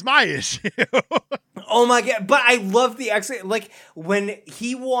execution is my issue. Oh my God. But I love the like when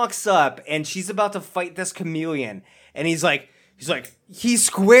he walks up and she's about to fight this chameleon and he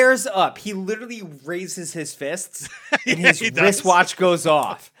squares up. He literally raises his fists and his wristwatch goes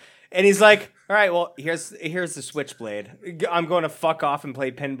off. And he's like, all right, well, here's the switchblade. I'm going to fuck off and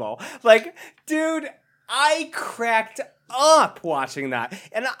play pinball. Like, dude, I cracked up watching that.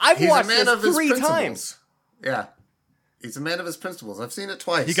 And I've watched this 3 times. Yeah. He's a man of his principles. I've seen it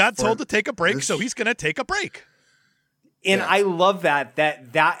twice. He got told to take a break, so he's going to take a break. And I love that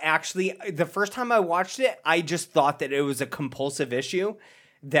actually, the first time I watched it, I just thought that it was a compulsive issue,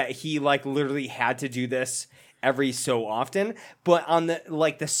 that he like literally had to do this every so often. But on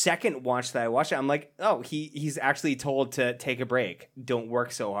the second watch that I watched it, I'm like, oh, he's actually told to take a break. Don't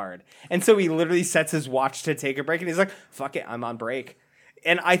work so hard. And so he literally sets his watch to take a break and he's like, fuck it, I'm on break.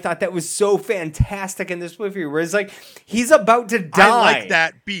 And I thought that was so fantastic in this movie where it's like, he's about to die. I like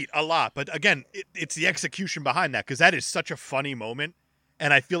that beat a lot. But again, it's the execution behind that because that is such a funny moment.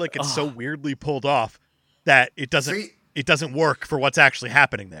 And I feel like it's so weirdly pulled off that it doesn't work for what's actually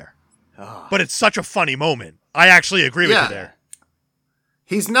happening there. But it's such a funny moment. I actually agree with you there.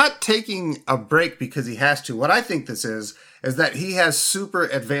 He's not taking a break because he has to. What I think this is that he has super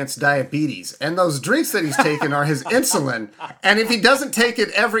advanced diabetes. And those drinks that he's taking are his insulin. And if he doesn't take it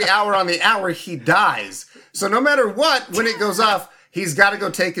every hour on the hour, he dies. So no matter what, when it goes off, he's got to go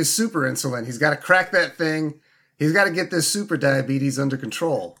take his super insulin. He's got to crack that thing. He's got to get this super diabetes under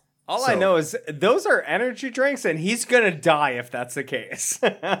control. All I know is those are energy drinks, and he's going to die if that's the case.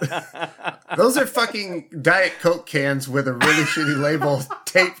 Those are fucking Diet Coke cans with a really shitty label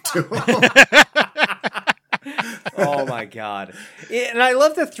taped to them. Oh, my God. And I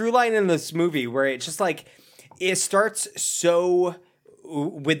love the through line in this movie where it just, like, it starts so...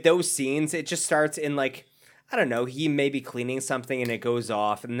 With those scenes, it just starts in, like... I don't know, he may be cleaning something and it goes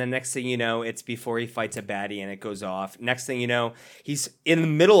off. And the next thing you know, it's before he fights a baddie and it goes off. Next thing you know, he's in the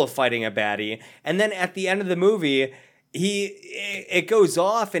middle of fighting a baddie. And then at the end of the movie, it goes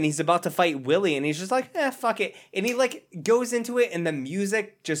off and he's about to fight Willy and he's just like, fuck it. And he like goes into it and the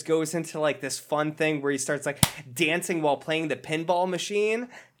music just goes into like this fun thing where he starts like dancing while playing the pinball machine.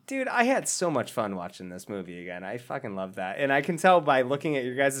 Dude, I had so much fun watching this movie again. I fucking love that. And I can tell by looking at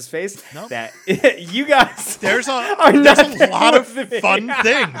your guys' face that you guys There's a not lot of with me. fun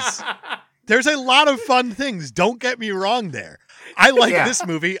things. There's a lot of fun things. Don't get me wrong there. I like this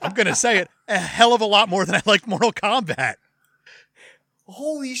movie, I'm going to say it, a hell of a lot more than I like Mortal Kombat.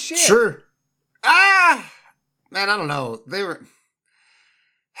 Holy shit. Sure. Man, I don't know. They were...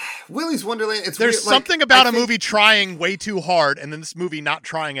 Willy's Wonderland, it's There's weird. something about a movie trying way too hard and then this movie not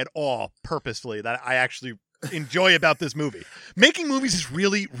trying at all purposefully that I actually enjoy about this movie. Making movies is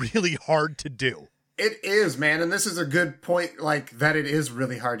really, really hard to do. It is, man, and this is a good point, like, that it is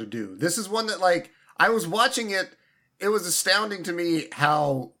really hard to do. This is one that, like, I was watching it, it was astounding to me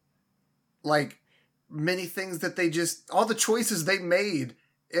how, like, many things that they just, all the choices they made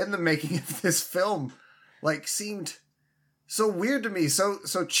in the making of this film, like, seemed so weird to me, so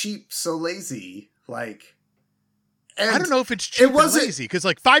cheap, so lazy, like. And I don't know if it's cheap or lazy, because,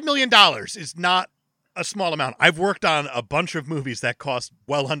 like, $5 million is not a small amount. I've worked on a bunch of movies that cost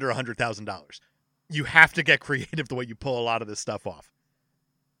well under $100,000. You have to get creative the way you pull a lot of this stuff off.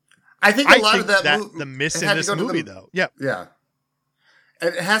 I think a lot of that the miss in this movie, though. Yeah. Yeah.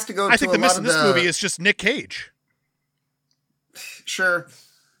 It has to go to I think the miss in this movie is just Nick Cage. Sure.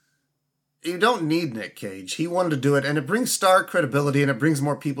 You don't need Nick Cage. He wanted to do it, and it brings star credibility, and it brings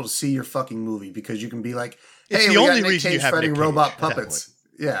more people to see your fucking movie, because you can be like, hey, we got Nick Cage fighting robot puppets.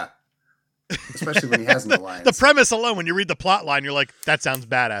 Yeah. Especially when he has no lines. The premise alone, when you read the plot line, you're like, that sounds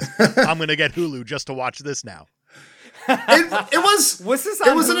badass. I'm going to get Hulu just to watch this now. It was... Was this on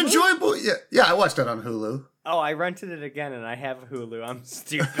It was Hulu? an enjoyable... Yeah, I watched it on Hulu. Oh, I rented it again, and I have Hulu. I'm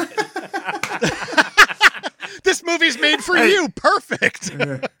stupid. This movie's made for you. Perfect.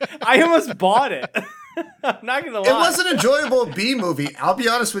 I almost bought it. I'm not going to lie. It was an enjoyable B movie. I'll be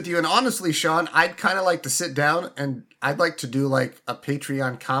honest with you. And honestly, Sean, I'd kind of like to sit down and I'd like to do like a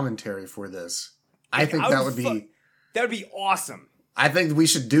Patreon commentary for this. I think that would be... That would be awesome. I think we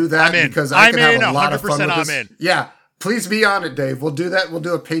should do that I'm in. because I can have a lot of fun with 100% this. I'm in. Yeah, please be on it, Dave. We'll do that. We'll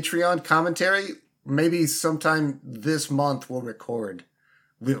do a Patreon commentary. Maybe sometime this month we'll record.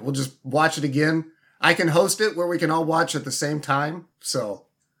 We'll just watch it again. I can host it where we can all watch at the same time. So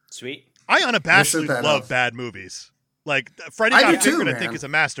Sweet. I unabashedly love bad movies. Like, Freddy Got Fingered, I think, is a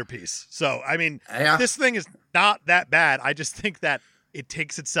masterpiece. So, I mean, this thing is not that bad. I just think that it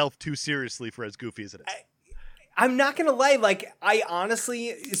takes itself too seriously for as goofy as it is. I'm not going to lie. Like, I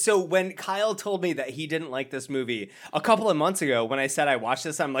honestly, so when Kyle told me that he didn't like this movie a couple of months ago, when I said I watched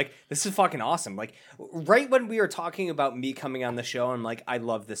this, I'm like, this is fucking awesome. Like, right when we were talking about me coming on the show, I'm like, I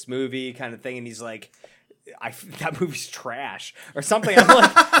love this movie kind of thing. And he's like, that movie's trash or something. I'm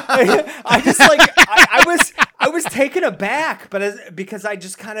like, I was taken aback, but because I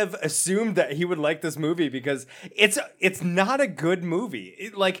just kind of assumed that he would like this movie because it's not a good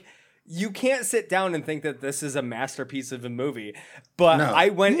movie. You can't sit down and think that this is a masterpiece of a movie. But no. I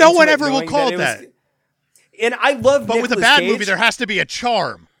went. No one ever will call it that. And I love. But Nicolas with a bad Cage. movie, there has to be a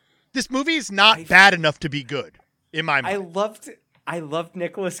charm. This movie is not bad enough to be good, in my mind. I loved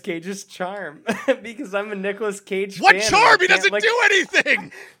Nicolas Cage's charm because I'm a Nicolas Cage fan. What charm? He doesn't do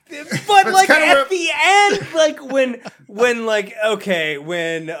anything. But like at the end, like when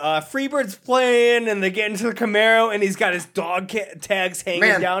Freebird's playing and they get into the Camaro and he's got his dog tags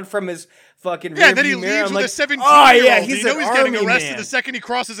hanging down from his fucking and then he mirror. leaves with a 17-year-old. Oh yeah, he's he's getting arrested man. the second he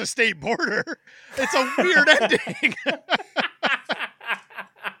crosses a state border. It's a weird ending.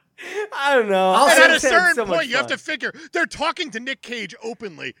 I don't know. And at a certain point, you have to figure they're talking to Nick Cage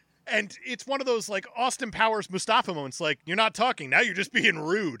openly. And it's one of those, like, Austin Powers Mustafa moments. Like, you're not talking. Now you're just being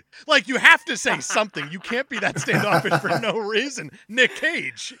rude. Like, you have to say something. You can't be that standoffish for no reason. Nick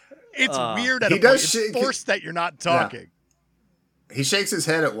Cage. It's weird at a point. It's forced that you're not talking. Yeah. He shakes his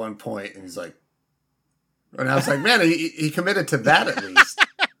head at one point, and he's like... And I was like, man, he committed to that at least.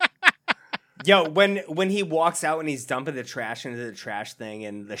 Yo, when he walks out and he's dumping the trash into the trash thing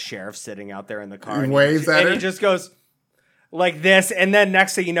and the sheriff's sitting out there in the car. He waves at her. And he just goes... like this, and then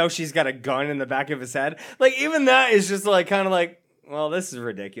next thing you know, she's got a gun in the back of his head. Like, even that is just like kind of like, well, this is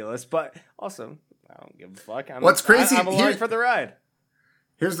ridiculous, but also, I don't give a fuck. What's crazy? I'm along for the ride.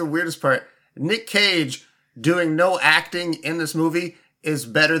 Here's the weirdest part: Nick Cage doing no acting in this movie is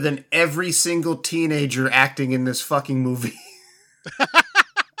better than every single teenager acting in this fucking movie.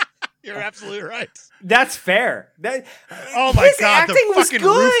 You're absolutely right. That's fair. Oh my god, the fucking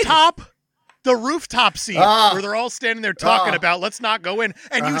rooftop. The rooftop scene where they're all standing there talking about let's not go in,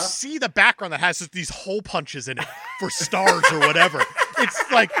 and you see the background that has these hole punches in it for stars or whatever.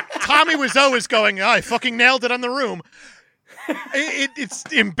 It's like Tommy Wiseau is going, I fucking nailed it on the room. It's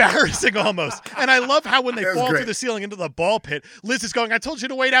embarrassing almost. And I love how when they was fall great. through the ceiling into the ball pit, Liz is going, I told you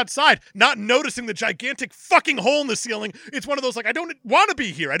to wait outside, not noticing the gigantic fucking hole in the ceiling. It's one of those, like, I don't want to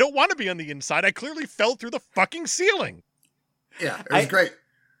be here. I don't want to be on the inside. I clearly fell through the fucking ceiling. Yeah, it was great.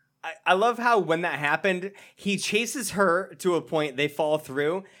 I love how when that happened, he chases her to a point, they fall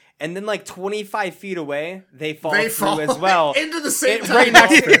through, and then like 25 feet away, they fall through as well. into the same time.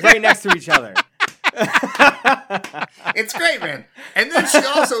 right next to each other. It's great, man. And then she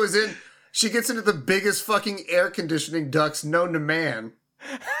also she gets into the biggest fucking air conditioning ducts known to man.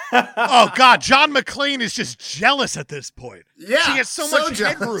 Oh, God. John McClane is just jealous at this point. Yeah, She has so much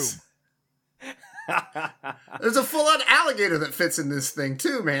headroom. There's a full-on alligator that fits in this thing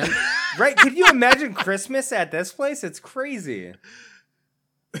too, man. Right? Could you imagine Christmas at this place? It's crazy.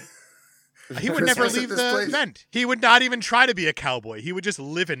 He would never Christmas at leave this the place. vent. He would not even try to be a cowboy. He would just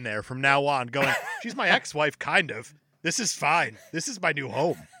live in there from now on, going, she's my ex-wife, kind of. This is fine. This is my new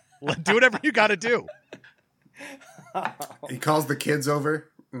home. Do whatever you got to do. He calls the kids over,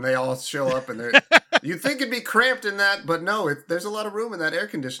 and they all show up, and you'd think it'd be cramped in that, but no, there's a lot of room in that air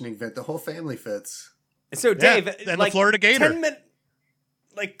conditioning vent. The whole family fits. So, Dave, and like the Florida Gator.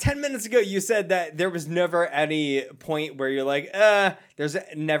 10 minutes ago, you said that there was never any point where you're like, there's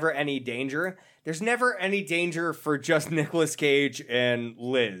never any danger. There's never any danger for just Nicolas Cage and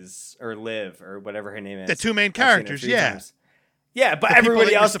Liz, or Liv, or whatever her name is. The two main I've seen it characters, 3 yeah. times. Yeah, but The people everybody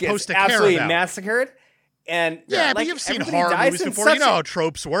that you're else supposed gets to care absolutely about. massacred. And Yeah, but like, you've seen everybody horror dies movies in before. such You know how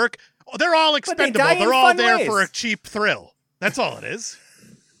tropes work. They're all they expendable. die in They're all fun there ways. for a cheap thrill. That's all it is.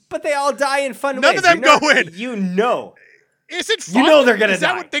 But they all die in fun None ways. of them go in. You know. Is it fun? You know they're gonna Is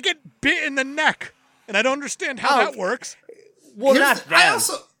that die. what they get bit in the neck? And I don't understand how that works. Well, Here's not the- them. I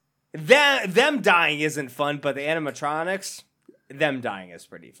also Them dying isn't fun, but the animatronics, them dying is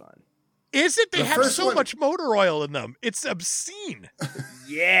pretty fun. Is it? They The have first so one- much motor oil in them. It's obscene.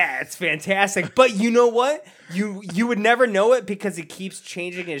 Yeah, it's fantastic. But you know what? You would never know it because he keeps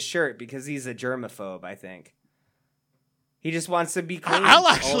changing his shirt because he's a germaphobe, I think. He just wants to be clean. I'll all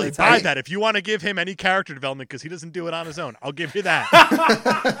actually the buy time. that if you want to give him any character development because he doesn't do it on his own. I'll give you that.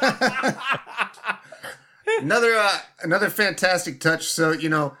 another fantastic touch.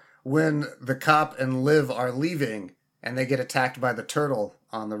 So, when the cop and Liv are leaving and they get attacked by the turtle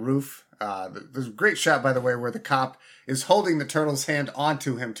on the roof, there's a great shot, by the way, where the cop is holding the turtle's hand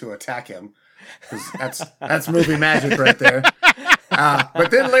onto him to attack him. 'Cause that's movie magic right there. But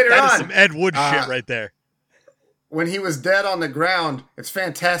then later That is on, some Ed Wood shit right there. when he was dead on the ground, it's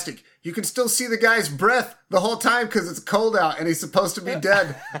fantastic. You can still see the guy's breath the whole time because it's cold out and he's supposed to be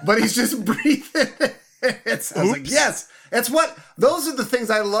dead, but he's just breathing. I was like, Oops. yes, those are the things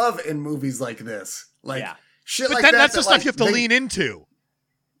I love in movies like this. Like Yeah. shit But like then that. that's the stuff like, you have to they- lean into.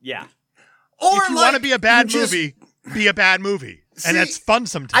 Yeah. Or If you like, want to be a bad you just- movie, be a bad movie. See, And that's fun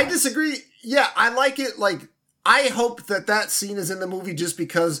sometimes. I disagree. Yeah, I like it. Like, I hope that scene is in the movie just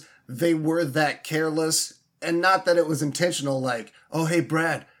because they were that careless and not that it was intentional. Like, oh, hey,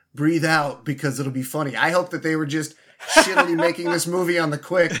 Brad, breathe out because it'll be funny. I hope that they were just shittily making this movie on the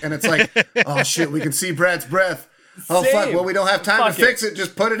quick and it's like, oh shit, we can see Brad's breath. Oh fuck, Same. well, we don't have time Fuck to fix it.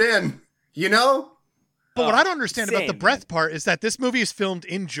 Just put it in. You know? But what I don't understand about the same, breath part is that this movie is filmed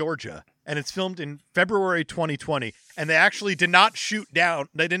in Georgia and it's filmed in February 2020 and they actually did not shut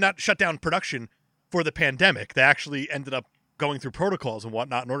down production for the pandemic. They actually ended up going through protocols and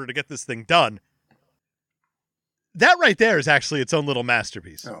whatnot in order to get this thing done. That right there is actually its own little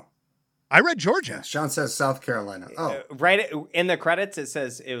masterpiece. Oh, I read Georgia. Sean says South Carolina. Oh, Right in the credits, it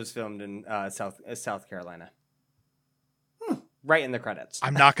says it was filmed in South Carolina. Right in the credits.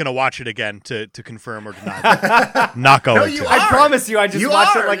 I'm not going to watch it again to confirm or deny that. Not going No, to. you I are. promise you, I just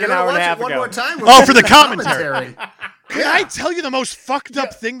watched it like You're an hour gonna and a half watch it ago. one more time. Oh, for the with commentary. Can I tell you the most fucked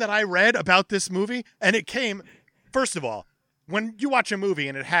up thing that I read about this movie? And it came, first of all, when you watch a movie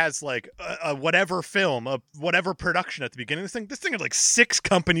and it has like a whatever film, a whatever production at the beginning, this thing had like 6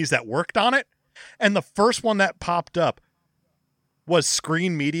 companies that worked on it. And the first one that popped up was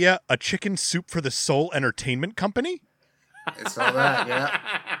Screen Media, a chicken soup for the soul entertainment company. I saw that. Yeah,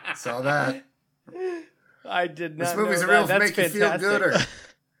 I saw that. I did not. This movie's know a real that. That's make you feel fantastic.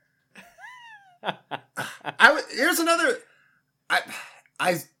 gooder. Here's another.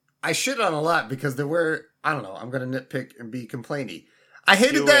 I shit on a lot because there were. I don't know. I'm gonna nitpick and be complainy. I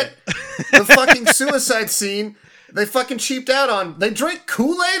hated Do that the fucking suicide scene. They fucking cheaped out on. They drank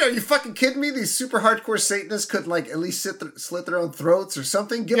Kool-Aid? Are you fucking kidding me? These super hardcore Satanists couldn't like at least slit their own throats or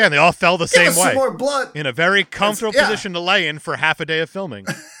something. Yeah, and they all fell the give same us some way. more blood. In a very comfortable Yeah. position to lay in for half a day of filming.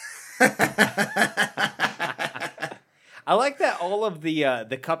 I like that all of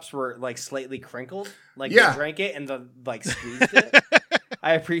the cups were like slightly crinkled, like Yeah. they drank it and like squeezed it.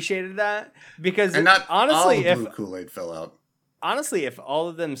 I appreciated that because And not honestly, all the blue Kool-Aid fell out. if all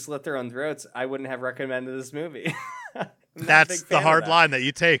of them slit their own throats, I wouldn't have recommended this movie. I'm not a That's big the fan of hard that. line that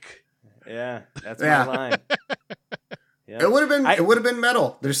you take. Yeah, that's Yeah. my line. Yeah. It would have been. I- It would have been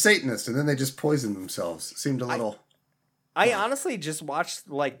metal. They're Satanists, and then they just poisoned themselves. It seemed a little. I honestly just watched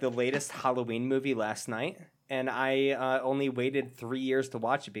like the latest Halloween movie last night, and I only waited 3 years to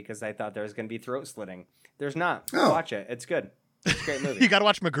watch it because I thought there was going to be throat slitting. There's not. Oh. Watch it. It's good. It's a great movie. You got to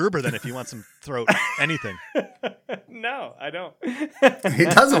watch MacGruber then if you want some throat anything. No, I don't. He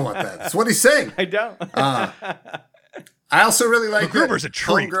doesn't want that. That's what he's saying. I don't. I also really like MacGruber's that a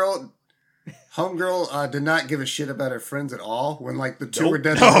treat. Homegirl did not give a shit about her friends at all when like the two Nope. were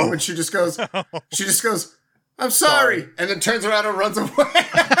dead. No. And she just goes, "I'm sorry," and then turns around and runs away.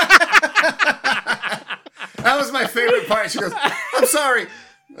 That was my favorite part. She goes, "I'm sorry,"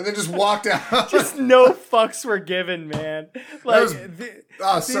 and then just walked out. Just no fucks were given, man. Like, was-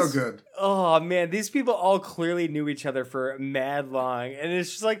 so these- good. Oh man, these people all clearly knew each other for mad long, and it's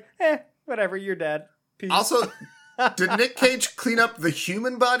just like, whatever, you're dead. Peace. Also, did Nick Cage clean up the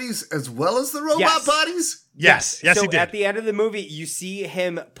human bodies as well as the robot Yes. bodies? Yes, so he did. at the end of the movie, you see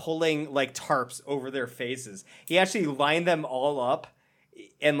him pulling like tarps over their faces. He actually lined them all up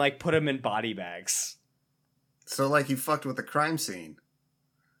and like put them in body bags. So like he fucked with the crime scene.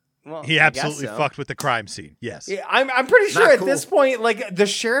 Well, He I guess absolutely so. fucked with the crime scene. Yes. Yeah, I'm pretty sure Not at cool. this point, like the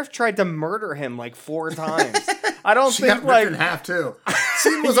sheriff tried to murder him like 4 times. I don't She think got ripped in like half too.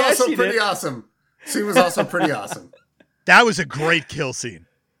 Scene was Yeah, also she pretty did. awesome. Scene was also pretty awesome. That was a great kill scene.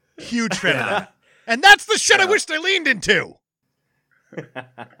 Huge fan of that. And that's the shit I wish they leaned into.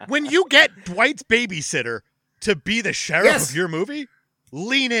 When you get Dwight's babysitter to be the sheriff Yes. of your movie,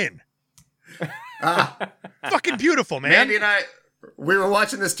 lean in. Ah, Fucking beautiful, man. Mandy and I, we were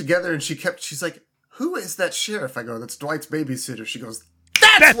watching this together, and she's like, "Who is that sheriff?" I go, "That's Dwight's babysitter." She goes,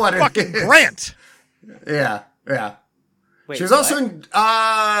 "That's That's what it fucking is." Grant. Yeah, yeah. wait, She was what? also in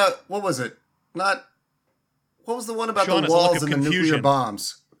what was it? Not what was the one about Sean the has a look walls of and the nuclear confusion.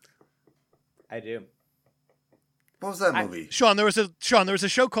 bombs? I do. What was that movie? Sean, there was a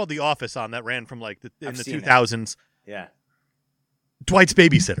show called The Office on that ran from like in I've the seen it. 2000s. Yeah. Dwight's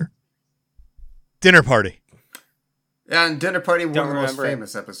babysitter. Dinner party. Yeah, and Dinner Party, one Don't of the most remember it.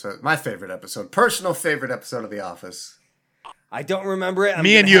 famous episodes. My favorite episode, personal favorite episode of The Office. I don't remember it. I'm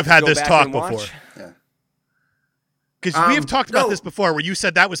Me gonna and you have to had go this back talk and watch. before. Yeah. Because we have talked about no. this before where you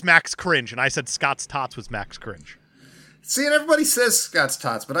said that was Max Cringe and I said Scott's Tots was Max Cringe. See, and everybody says Scott's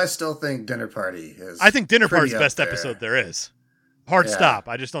Tots, but I still think Dinner Party is. I think Dinner pretty Party's the up best there. episode there is. Hard Yeah. stop.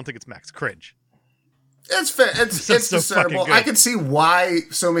 I just don't think it's Max Cringe. It's fair. It's That's so discernible. fucking good. I can see why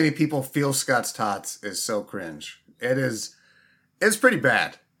so many people feel Scott's Tots is so cringe. It is. It's pretty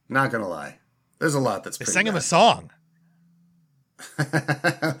bad. Not gonna lie. There's a lot that's They pretty sang him a bad. song.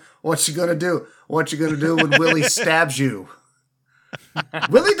 What you gonna do? What you gonna do when Willie stabs you?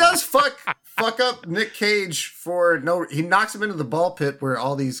 Willie does fuck up Nick Cage for no. He knocks him into the ball pit where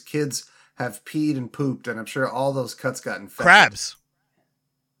all these kids have peed and pooped, and I'm sure all those cuts got infected. Crabs.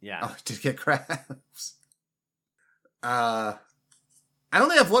 Yeah. Oh, did get crabs. I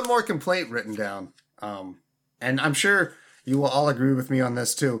only have one more complaint written down, and I'm sure you will all agree with me on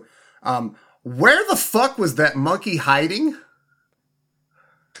this too. Where the fuck was that monkey hiding?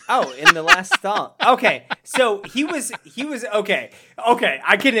 Oh, in the last stall. Okay, so he was okay. Okay,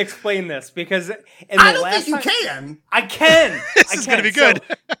 I can explain this because in the I don't last think you time- can. I can. This I is gonna can. be good.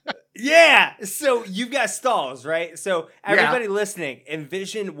 So, yeah. So you've got stalls, right? So everybody listening,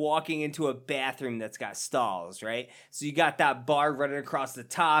 envision walking into a bathroom that's got stalls, right? So you got that bar running across the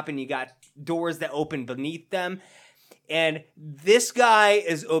top, and you got doors that open beneath them. And this guy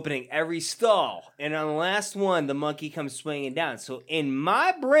is opening every stall. And on the last one, the monkey comes swinging down. So in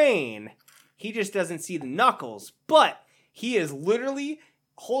my brain, he just doesn't see the knuckles. But he is literally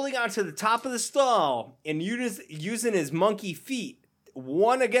holding onto the top of the stall and using his monkey feet.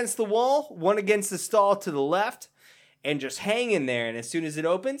 One against the wall, one against the stall to the left. And just hanging there. And as soon as it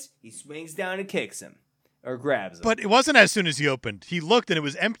opens, he swings down and kicks him. Or grabs him. But it wasn't as soon as he opened. He looked and it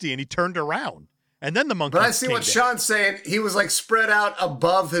was empty and he turned around. And then the monkey But I see came what down. Sean's saying. He was like spread out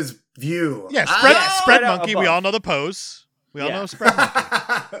above his view. Yeah, Ah! spread out monkey. We above. all know the pose. We all Yeah. know spread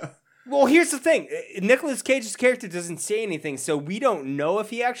monkey. Well, here's the thing. Nicolas Cage's character doesn't say anything, so we don't know if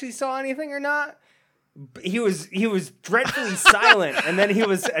he actually saw anything or not. He was dreadfully silent, and then he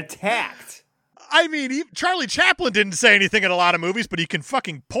was attacked. I mean, Charlie Chaplin didn't say anything in a lot of movies, but he can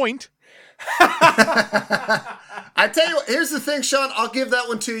fucking point. I tell you what, here's the thing, Sean. I'll give that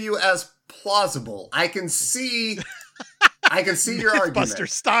one to you as plausible. I can see I can see your argument. Buster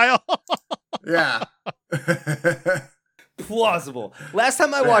style. Yeah. Plausible. Last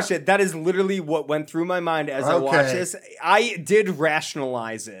time I watched it, that is literally what went through my mind as I watched Okay. this. I did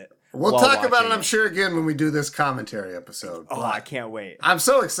rationalize it. We'll while talk about it, watching I'm sure, again when we do this commentary episode. Oh, But I can't wait. I'm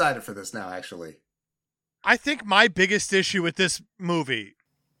so excited for this now, actually. I think my biggest issue with this movie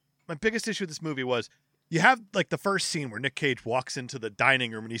was you have like the first scene where Nick Cage walks into the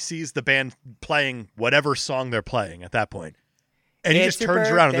dining room and he sees the band playing whatever song they're playing at that point. And he It's just your turns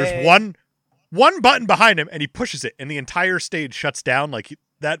around and birthday. there's one button behind him and he pushes it and the entire stage shuts down. Like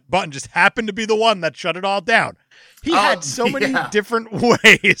that button just happened to be the one that shut it all down. He had so many yeah. different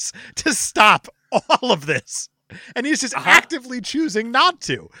ways to stop all of this. And he's just actively choosing not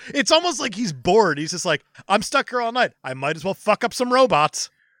to. It's almost like he's bored. He's just like, I'm stuck here all night. I might as well fuck up some robots.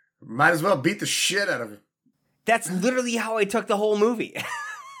 Might as well beat the shit out of him. That's literally how I took the whole movie.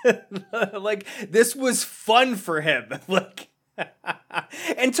 Like, this was fun for him. Like,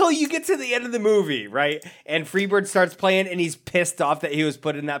 until you get to the end of the movie, right? And Freebird starts playing and he's pissed off that he was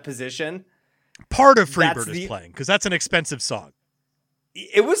put in that position. Part of That's Freebird the- is playing because that's an expensive song.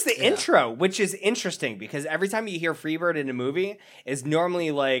 It was the intro, which is interesting because every time you hear Freebird in a movie is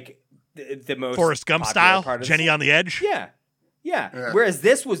normally like the most Forrest Gump popular style, part of Jenny on the Edge. Yeah. Whereas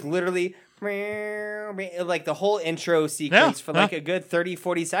this was literally like the whole intro sequence for like a good 30,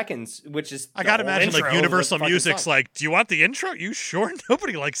 40 seconds, which is I gotta the whole imagine like intro of the Universal fucking Music's song. like, do you want the intro? You sure?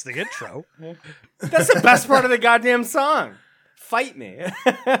 Nobody likes the intro. That's the best part of the goddamn song. Fight me.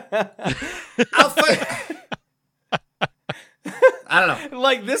 I'll fight. I don't know.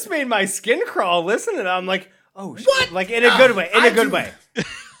 Like, this made my skin crawl listening. I'm like, oh shit. What? Like, in a good way. In I a good do- way.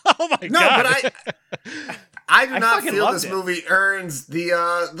 Oh my No, god. but I do I not fucking feel loved this it. movie earns the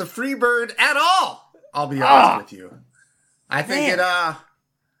Freebird at all. I'll be honest with you. I think Man.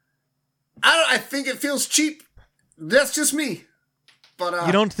 I think it feels cheap. That's just me. But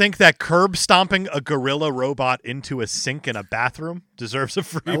You don't think that curb stomping a gorilla robot into a sink in a bathroom deserves a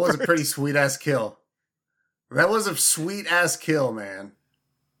free that was a bird? pretty sweet ass kill. That was a sweet ass kill, man.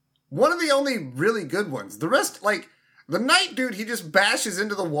 One of the only really good ones. The rest, like the night dude, he just bashes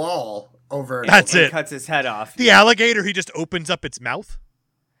into the wall over. And That's over. it. Cuts his head off. The alligator, he just opens up its mouth.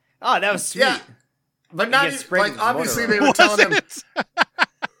 Oh, that was sweet. Yeah, but not gets even, sprayed like with obviously water they on were Was telling him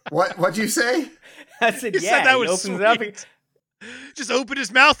it? what'd you say? I said, You yeah. said that he was opens it up. sweet. Just open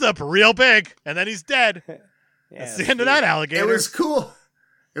his mouth up real big, and then he's dead. Yeah, That's the end of that alligator. It was cool.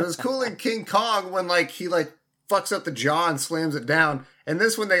 It was cool in King Kong when like he like fucks up the jaw and slams it down. And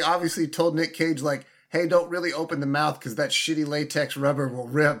this one they obviously told Nick Cage like, hey, don't really open the mouth because that shitty latex rubber will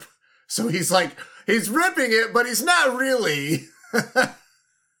rip. So he's like, he's ripping it, but he's not really.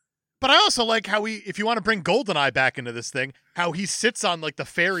 But I also like how if you want to bring Goldeneye back into this thing, how he sits on like the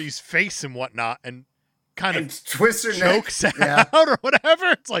fairy's face and whatnot and kind And of twists her chokes neck. out Yeah. or whatever.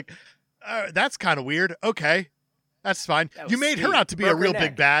 It's like, that's kind of weird. Okay, that's fine. That was You made her sweet. out to be a Broke her real neck.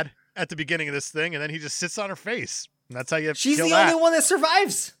 big bad at the beginning of this thing, and then he just sits on her face. And that's how you She's kill the that. only one that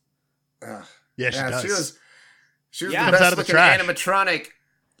survives. Ugh. Yeah, she does. She was Yeah. the Comes best out of the looking trash. animatronic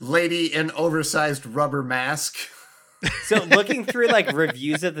lady in oversized rubber mask. So looking through like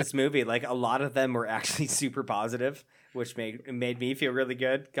reviews of this movie, like a lot of them were actually super positive, which made me feel really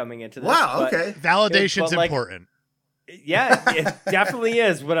good coming into this. Wow, But, okay. Validation's But, like, important. yeah, it definitely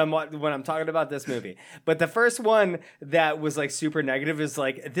is when I'm talking about this movie. But the first one that was like super negative is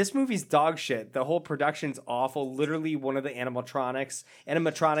like, this movie's dog shit. The whole production's awful. Literally, one of the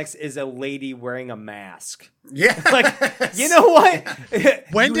animatronics is a lady wearing a mask. Yeah. Like, you know what?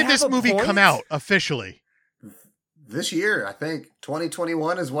 When You did have this a movie point. come out officially? This year, I think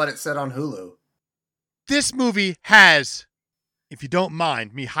 2021 is what it said on Hulu. This movie has, if you don't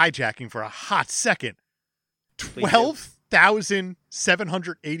mind me hijacking for a hot second, Please do.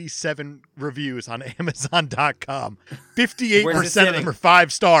 12,787 reviews on Amazon.com. 58% Where's it of sitting? them are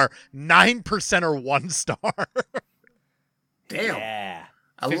 5-star. 9% are 1-star. Damn. Yeah.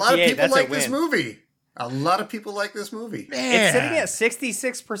 A lot of 58, people that's a like this win. movie. A lot of people like this movie. Man. It's sitting at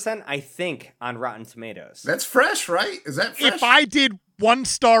 66%, I think, on Rotten Tomatoes. That's fresh, right? Is that fresh? If I did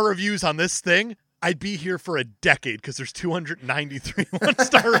 1-star reviews on this thing, I'd be here for a decade because there's 293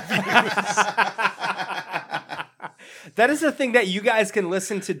 1-star reviews. That is the thing that you guys can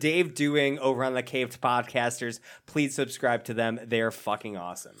listen to Dave doing over on the Caved Podcasters. Please subscribe to them. They are fucking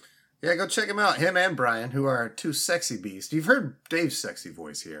awesome. Yeah, go check him out. Him and Brian, who are two sexy beasts. You've heard Dave's sexy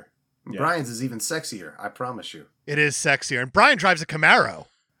voice here. Yeah. Brian's is even sexier, I promise you. It is sexier. And Brian drives a Camaro.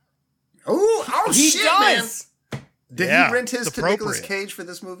 Oh He shit, does. man. Did Yeah, he rent his it's to Nicolas appropriate. Cage for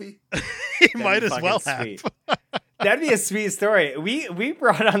this movie? He That'd might be as well fucking have. sweet. That'd be a sweet story. We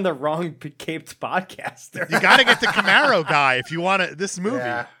brought on the wrong caped podcaster. You got to get the Camaro guy if you want this movie.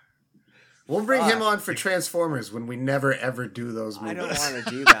 Yeah. We'll bring him on for Transformers when we never ever do those movies. I don't want to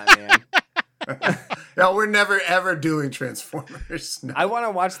do that, man. No, we're never ever doing Transformers. No. I want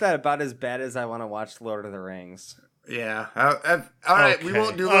to watch that about as bad as I want to watch Lord of the Rings. Yeah. All right, we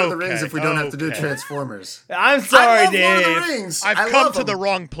won't do Lord of the Rings if we don't have to do Okay. Transformers. I'm sorry, I love Dave. Lord of the Rings. I've I come love to the them.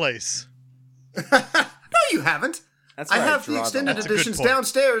 wrong place. No, you haven't. That's I why have draw the them. extended That's a good editions point.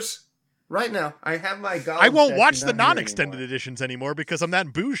 downstairs right now. I have my goblin I won't statue watch the not here non-extended anymore. editions anymore because I'm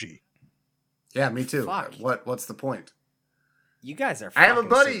that bougie. Yeah, me too. Fuck. What's the point? You guys are I have a fucking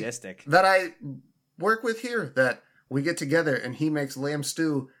buddy sadistic. that I work with here that we get together and he makes lamb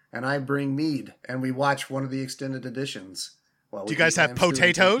stew and I bring mead and we watch one of the extended editions. While Do we you guys eat have lamb stew and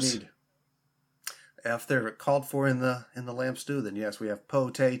drink potatoes? mead. If they're called for in the lamb stew, then yes, we have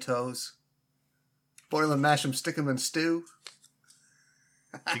potatoes. Boil them, mash them, stick them in stew.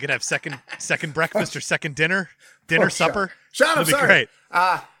 You could have second breakfast or second dinner, Oh, supper. Sean, I'm That'd be sorry. great.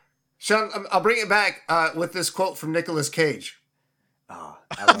 Sean, I'll bring it back with this quote from Nicolas Cage. Oh,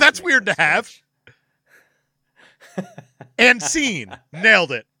 That's weird to have. And scene.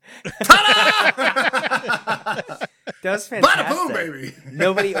 Nailed it. That was fantastic. Bada boom, baby.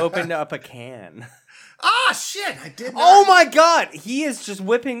 Nobody opened up a can. Ah, shit, I did not. Oh my god, he is just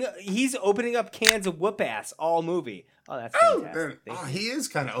he's opening up cans of whoop ass all movie. Oh, that's Oh, fantastic. he is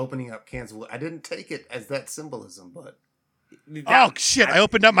kind of opening up cans. I didn't take it as that symbolism, but Oh, shit. I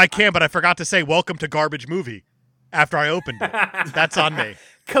opened up my can, but I forgot to say welcome to Garbage Movie after I opened it. That's on me.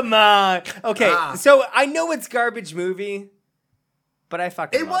 Come on. Okay, Ah. so I know it's garbage movie, but I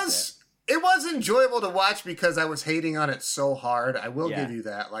fucking it loved was enjoyable to watch because I was hating on it so hard. I will Yeah. give you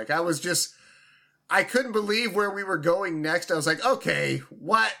that. Like I couldn't believe where we were going next. I was like, okay,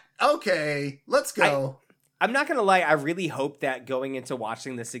 what? Okay, let's go. I'm not gonna lie, I really hope that going into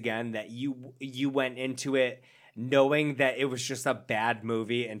watching this again that you went into it knowing that it was just a bad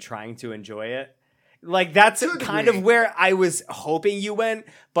movie and trying to enjoy it. Like that's To a kind degree. of where I was hoping you went,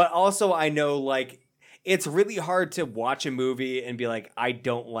 but also I know like it's really hard to watch a movie and be like, I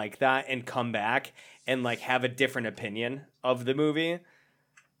don't like that, and come back and like have a different opinion of the movie.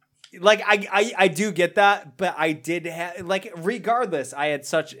 Like I do get that, but I did have like regardless, I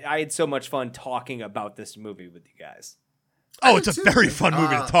had so much fun talking about this movie with you guys. Oh, I it's a did too. very fun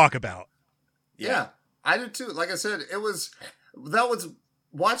movie to talk about. Yeah, I did too. Like I said,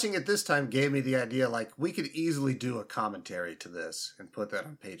 watching it this time gave me the idea like we could easily do a commentary to this and put that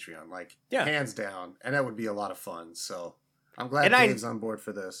on Patreon, like Yeah. hands down, and that would be a lot of fun. So I'm glad And I- Dave's on board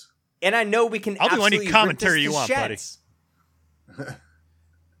for this. And I know we can I'll do any absolutely commentary rip you this want, to buddy. shreds.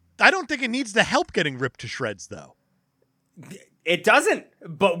 I don't think it needs the help getting ripped to shreds, though. It doesn't,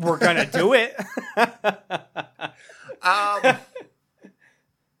 but we're gonna do it.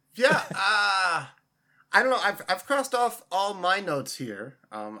 Yeah, I don't know. I've crossed off all my notes here.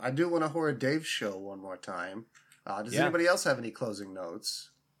 I do want to horror Dave show one more time. Does Yeah. anybody else have any closing notes?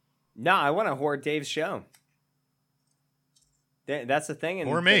 No, I want to hoard Dave's show. That's the thing, and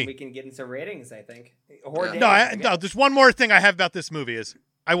Or me. then we can get into ratings. I think. Hoard Yeah. Dave. No, there's one more thing I have about this movie is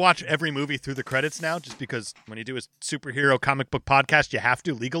I watch every movie through the credits now, just because when you do a superhero comic book podcast, you have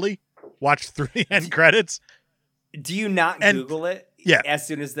to legally watch through the end credits. Do you not And- Google it? Yeah. As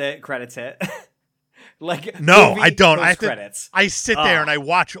soon as the credits hit. Like No, movie I don't. I have to- credits. I sit there Ah. and I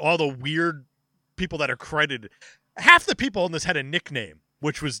watch all the weird people that are credited. Half the people in this had a nickname,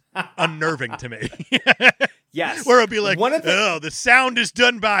 which was unnerving to me. Yes. Where it'll be like, One of the- oh, the sound is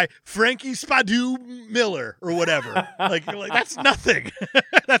done by Frankie Spadoo Miller or whatever. like that's nothing.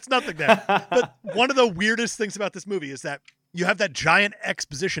 That's nothing there. But one of the weirdest things about this movie is that you have that giant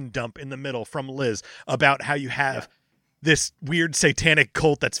exposition dump in the middle from Liz about how you have this weird satanic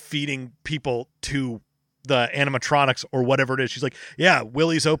cult that's feeding people to the animatronics or whatever it is. She's like, yeah,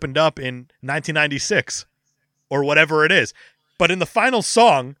 Willie's opened up in 1996 or whatever it is. But in the final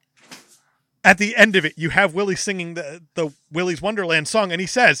song, at the end of it, you have Willie singing the Willy's Wonderland song, and he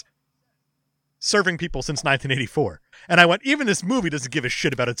says, serving people since 1984. And I went, even this movie doesn't give a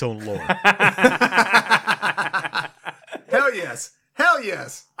shit about its own lore. Hell yes. Hell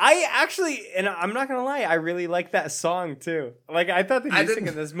yes. I actually, and I'm not gonna lie, I really like that song too. Like I thought the I music didn't-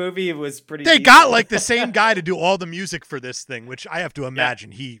 in this movie was pretty. They decent. got like the same guy to do all the music for this thing, which I have to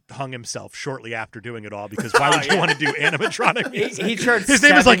imagine he hung himself shortly after doing it all, because why would you want to do animatronic music? He charged His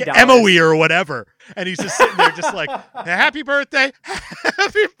name is like $7. Emoe or whatever. And he's just sitting there just like, happy birthday,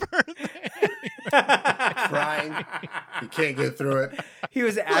 happy birthday. Crying. You can't get through it. He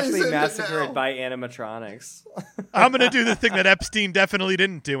was actually it now? massacred by animatronics. I'm going to do the thing that Epstein definitely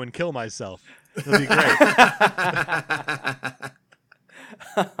didn't do and kill myself. It'll be great.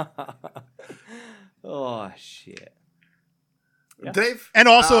 Oh shit. Yeah. Dave? And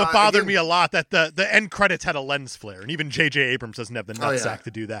also, it bothered again- me a lot that the end credits had a lens flare, and even J.J. Abrams doesn't have the nutsack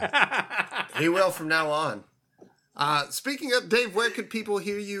to do that. He will from now on. Speaking of, Dave, where could people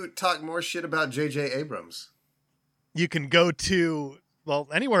hear you talk more shit about J.J. Abrams? You can go to, well,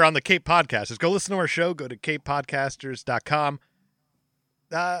 anywhere on the Cape Podcasters. Go listen to our show. Go to capepodcasters.com.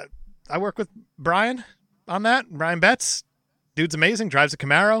 I work with Brian on that. Brian Betts. Dude's amazing. Drives a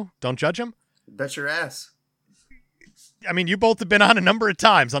Camaro. Don't judge him. Bet your ass. I mean, you both have been on a number of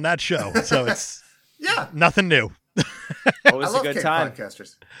times on that show, so it's Yeah. nothing new. Always I a love good Cape time.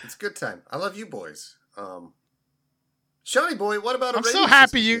 Podcasters. It's a good time. I love you boys. Shawnee boy, what about a I'm radio so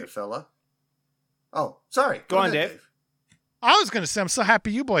happy system you- here, fella? Oh, sorry. Go on, ahead, Dave. I was going to say, I'm so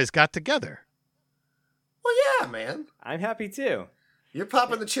happy you boys got together. Well, yeah, man. I'm happy too. You're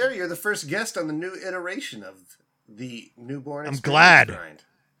popping the cherry. You're the first guest on the new iteration of the Newborn I'm Experience glad. Grind.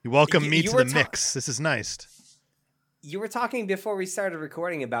 You welcome me You to were the mix. This is nice. You were talking before we started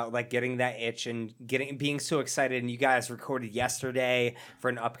recording about like getting that itch and being so excited, and you guys recorded yesterday for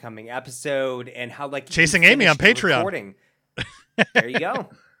an upcoming episode, and how like you Chasing Amy on finished the Patreon. recording. There you go.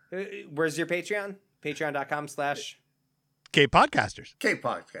 Where's your Patreon? Patreon.com/ Cape Podcasters. Cape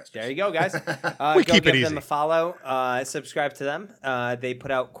Podcasters. There you go, guys. We go keep it give them easy. a follow. Subscribe to them. They put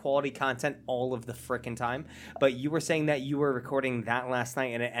out quality content all of the frickin' time. But you were saying that you were recording that last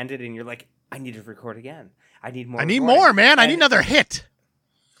night and it ended, and you're like, I need to record again. I need more. I need recording." more, man. I need And- another hit.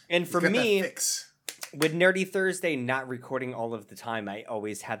 And He's for got that me, fix. with Nerdy Thursday not recording all of the time, I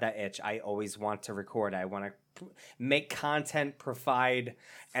always had that itch. I always want to record. I want to make content, provide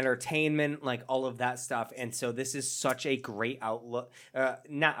entertainment, like all of that stuff. And so this is such a great outlet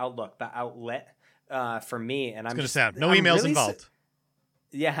for me. And I'm Going to just sound. No I'm emails really involved.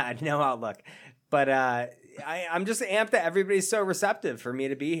 yeah, no Outlook. But I'm just amped that everybody's so receptive for me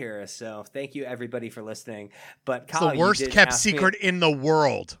to be here. So thank you everybody for listening. But It's Kyle, the you worst did kept ask me- secret in the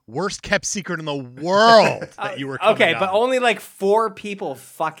world. Worst kept secret in the world that you were coming okay, but on. only like 4 people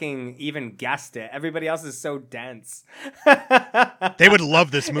fucking even guessed it. Everybody else is so dense. They would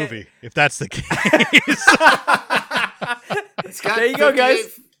love this movie if that's the case. It's got There you go, guys.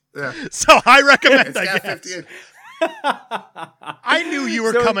 58 Yeah, So I recommend, it's I got guess. 58. I knew you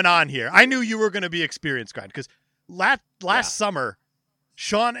were So- coming on here. I knew you were going to be Experience Grind because last summer,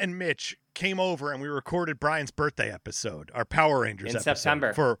 Sean and Mitch came over and we recorded Brian's birthday episode, our Power Rangers In episode,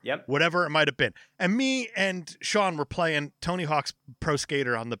 September. for Yep. whatever it might have been. And me and Sean were playing Tony Hawk's Pro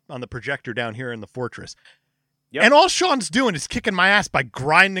Skater on the projector down here in the fortress. Yep. And all Sean's doing is kicking my ass by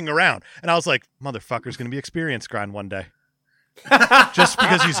grinding around. And I was like, motherfucker's going to be Experience Grind one day. Just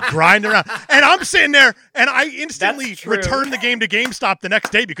because he's grinding around. And I'm sitting there and I instantly That's true. returned the game to GameStop the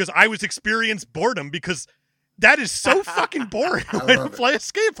next day because I was experiencing boredom because that is so fucking boring I way to love it. play a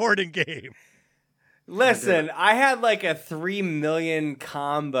skateboarding game. Listen, I had like a 3 million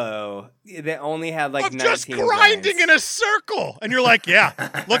combo that only had like I'm 19 just grinding grinds. in a circle. And you're like,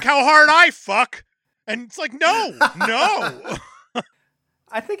 yeah, look how hard I fuck. And it's like, no.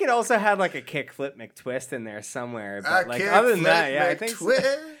 I think it also had like a kickflip McTwist in there somewhere. But I like can't other than flip that, yeah, I my think so.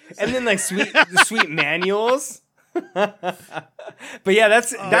 twist. And then like the sweet manuals. But yeah,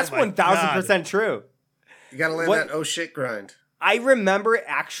 that's my 1000% true. You gotta land What- that oh shit grind. I remember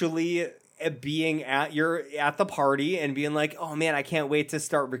actually being at the party and being like, oh man, I can't wait to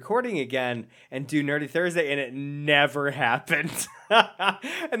start recording again and do Nerdy Thursday, and it never happened.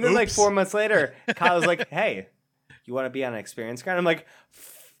 And then like Oops. 4 months later, Kyle was like, hey, you want to be on an Experience Grind? I'm like,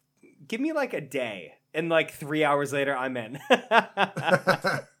 give me like a day. And like 3 hours later, I'm in.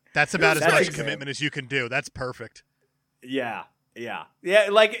 That's about as That's much exact- commitment as you can do. That's perfect. Yeah.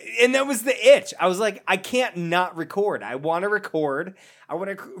 Like, and that was the itch. I was like, I can't not record. I want to record. I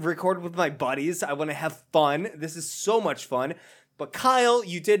want to record with my buddies. I want to have fun. This is so much fun. But Kyle,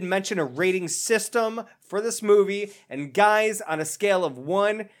 you did mention a rating system for this movie. And guys, on a scale of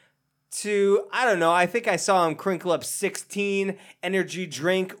 1 to, I don't know, I think I saw him crinkle up 16 energy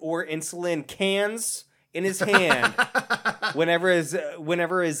drink or insulin cans in his hand whenever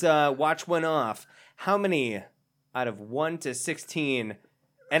his watch went off. How many out of 1 to 16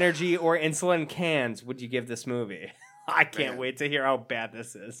 energy or insulin cans would you give this movie? I can't wait to hear how bad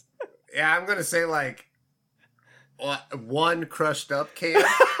this is. Yeah, I'm gonna say like one crushed up can.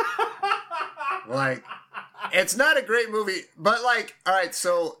 Like, it's not a great movie, but like, all right.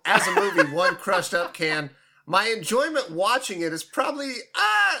 So as a movie, one crushed up can. My enjoyment watching it is probably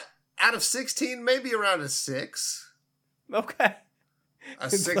out of 16, maybe around a 6. Okay. A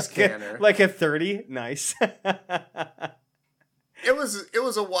It's 6 like canner. like a 30. Nice. It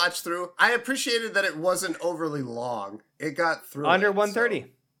was a watch through. I appreciated that it wasn't overly long. It got through Under it, 130. so-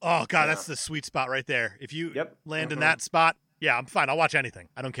 Oh god, Yeah. that's the sweet spot right there. If you Yep. land in that spot, yeah, I'm fine. I'll watch anything.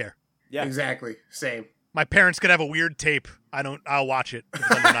 I don't care. Yeah. Exactly. Same. My parents could have a weird tape. I'll watch it if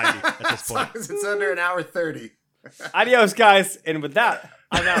it's under 90 at this As long point. as it's under an hour 30. Adios, guys. And with that,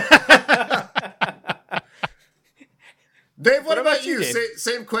 I'm out. Dave, what What about about you, you? Dave?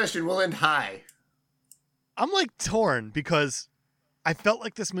 Same question. We'll end high. I'm like torn because I felt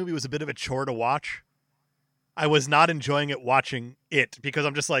like this movie was a bit of a chore to watch. I was not enjoying it watching it because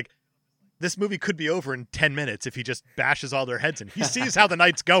I'm just like, this movie could be over in 10 minutes if he just bashes all their heads in. He sees how the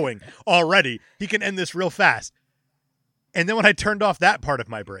night's going already. He can end this real fast. And then when I turned off that part of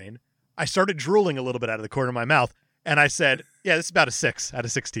my brain, I started drooling a little bit out of the corner of my mouth. And I said, yeah, this is about a 6 out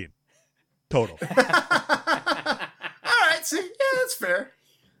of 16. Total. All right. See, yeah, that's fair.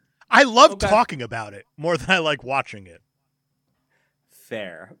 I love Okay. talking about it more than I like watching it.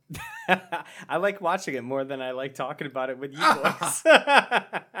 Fair. I like watching it more than I like talking about it with you boys.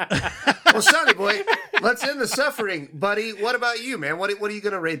 Well, Sonny boy, let's end the suffering, buddy. What about you, man? What are you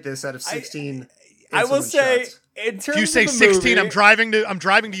going to rate this out of 16? I will insulin say, shots? in terms If you say of the 16, movie, I'm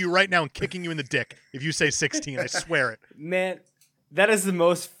driving to you right now and kicking you in the dick. If you say 16, I swear it. man, that is the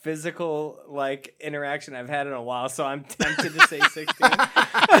most physical like interaction I've had in a while. So I'm tempted to say 16.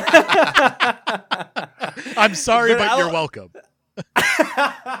 I'm sorry, but you're I'll- welcome.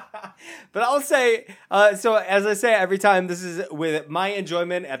 But I'll say, so as I say every time, this is with my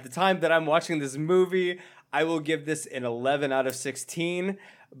enjoyment at the time that I'm watching this movie. I will give this an 11 out of 16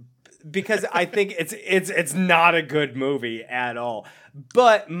 because I think it's not a good movie at all.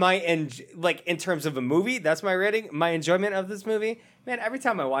 But in terms of a movie, that's my rating. My enjoyment of this movie, man, every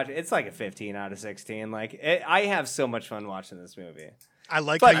time I watch it, it's like a 15 out of 16. I have so much fun watching this movie. I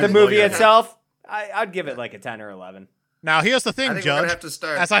like But how the you movie lawyer it. itself, I'd give it like a 10 or 11. Now, here's the I thing, think we're going to Judge. have to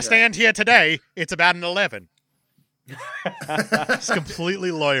start. As I yeah. stand here today, it's about an 11. Just completely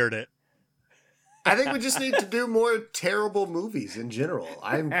lawyered it. I think we just need to do more terrible movies in general.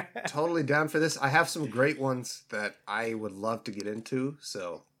 I'm totally down for this. I have some great ones that I would love to get into.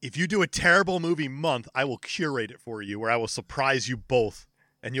 So If you do a terrible movie month, I will curate it for you, where I will surprise you both,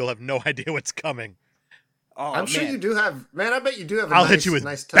 and you'll have no idea what's coming. Oh, I'm sure man. you do have. Man, I bet you do have. I'll hit you with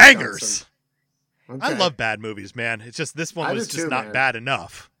nice touch on bangers. some- I Okay. love bad movies, man. It's just this one I was do just too, not man. bad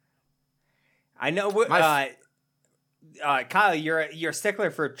enough. I know. Kyle, you're a stickler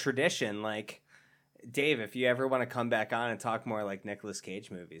for tradition. Like, Dave, if you ever want to come back on and talk more like Nicolas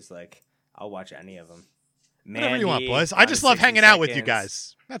Cage movies, like, I'll watch any of them. Whatever you want, Mandy, boys. I Gone just in love 60 hanging out with you Seconds.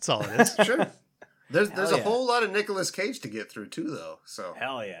 guys. That's all it is. Sure. There's Hell a yeah. whole lot of Nicolas Cage to get through too, though. So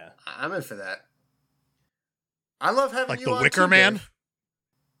Hell yeah. I'm in for that. I love having Like you The on Wicker too, Man? Dave.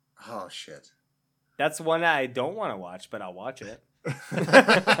 Oh shit. That's one I don't want to watch, but I'll watch it.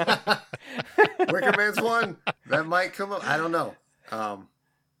 Wicker Man's one that might come up. I don't know.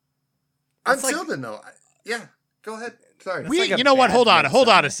 It's Until like- then, though, yeah. Go ahead. Sorry. like a You know what? Hold on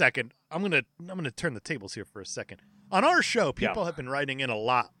Batman a second. I'm gonna turn the tables here for a second. On our show, people have been writing in a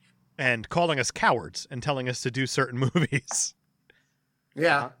lot and calling us cowards and telling us to do certain movies.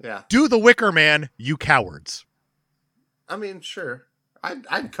 Yeah, yeah. Do The Wicker Man, you cowards. I mean, sure.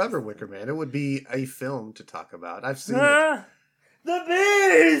 I'd cover Wicker Man. It would be a film to talk about. I've seen it. Ah, the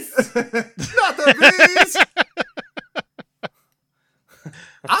beast! Not the bees.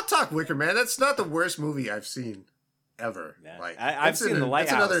 I'll talk Wicker Man. That's not the worst movie I've seen ever. Yeah. Like I've it's seen The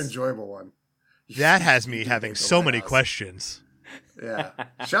That's another Lighthouse. enjoyable one. That has me You having think The so many Lighthouse. questions. Yeah,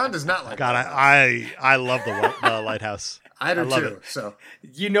 Sean does not like. God, Lighthouse. I love the Lighthouse. I do I love too. it. So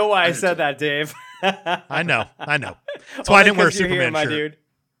You know why I do said too. that, Dave. I know. That's why I didn't wear a Superman my shirt.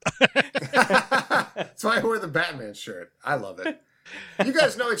 dude. that's why I wear the Batman shirt. I love it. You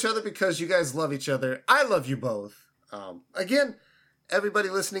guys know each other because you guys love each other. I love you both. Again, everybody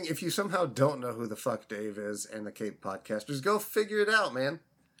listening, if you somehow don't know who the fuck Dave is and the Cape Podcasters, go figure it out, man.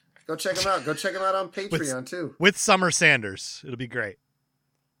 Go check them out. Go check them out on Patreon too. With Summer Sanders. It'll be great.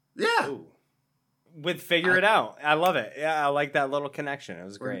 Yeah. Ooh. With Figure It Out. I love it. Yeah, I like that little connection. It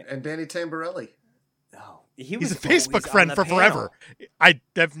was great. And Danny Tamborelli. Oh, He's was a Facebook always friend on for the panel. forever.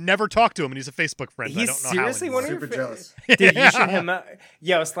 I've never talked to him, and he's a Facebook friend. I He's don't know seriously how one anymore. of your Super jealous. Dude, you should him out.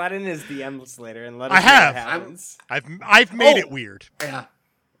 Yo, slide in his DMs later and let us I know what have. happens. I've made Oh. it weird. Yeah.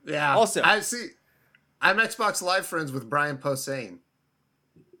 Yeah. Also- I see. I'm Xbox Live friends with Brian Posehn.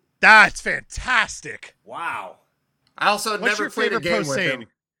 That's fantastic. Wow. I also What's never your played a favorite game with Posehn? him.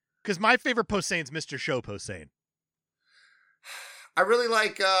 Because my favorite Posehn's Mr. Show Posehn. I really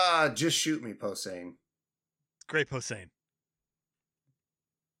like Just Shoot Me Posehn. Great Posehn.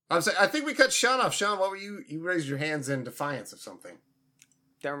 I think we cut Sean off. Sean, what were you? You raised your hands in defiance of something.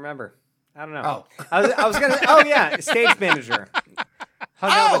 Don't remember. I don't know. Oh. I was gonna. Oh yeah, stage manager.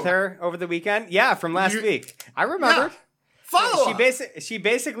 Hung out with her over the weekend. Yeah, from last week. I remembered. Yeah. Follow She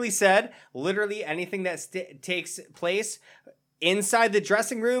basically said literally anything that takes place inside the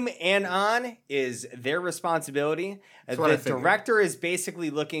dressing room and on is their responsibility. The director is basically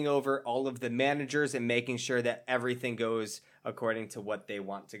looking over all of the managers and making sure that everything goes according to what they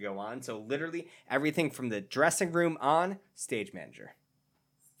want to go on. So literally everything from the dressing room on, stage manager.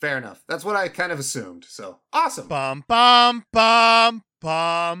 Fair enough. That's what I kind of assumed. So awesome. Bum, bum, bum,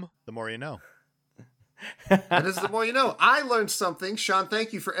 bum. The more you know. That is the more you know. I learned something. Sean,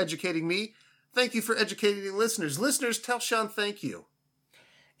 thank you for educating me. Thank you for educating the listeners. Listeners, tell Sean thank you.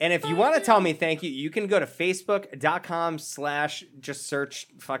 And if you want to tell me thank you, you can go to facebook.com/ just search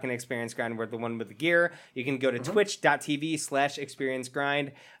fucking Experience Grind. We're the one with the gear. You can go to twitch.tv/ Experience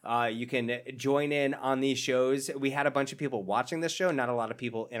Grind. You can join in on these shows. We had a bunch of people watching this show. Not a lot of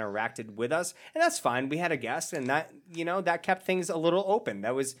people interacted with us, and that's fine. We had a guest, and that kept things a little open.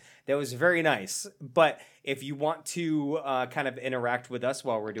 That was very nice. But if you want to kind of interact with us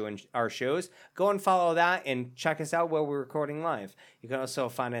while we're doing our shows, go and follow that and check us out while we're recording live. You can also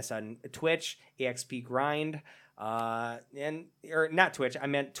find us on Twitch, EXP Grind, or not Twitch, I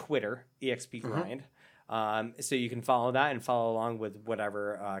meant Twitter, EXP Grind. So you can follow that and follow along with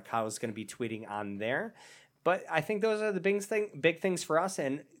whatever Kyle's going to be tweeting on there. But I think those are the big things for us.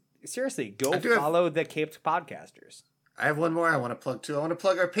 And seriously, go follow the Caped Podcasters. I have one more I want to plug too. I want to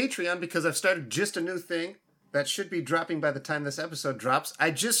plug our Patreon because I've started just a new thing that should be dropping by the time this episode drops. I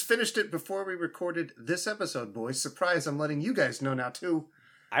just finished it before we recorded this episode, boys. Surprise, I'm letting you guys know now too.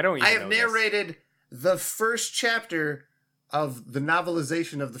 I have narrated the first chapter of the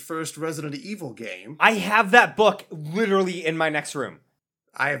novelization of the first Resident Evil game. I have that book literally in my next room.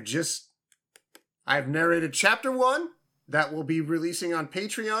 I've narrated chapter 1 that will be releasing on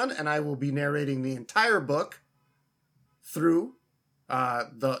Patreon, and I will be narrating the entire book through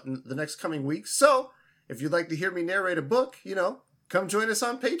the next coming weeks. So, if you'd like to hear me narrate a book, come join us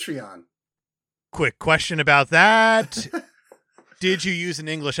on Patreon. Quick question about that. Did you use an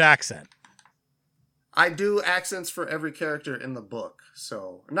English accent? I do accents for every character in the book.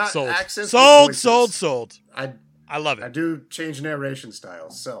 So, not sold. accents. Sold. I love it. I do change narration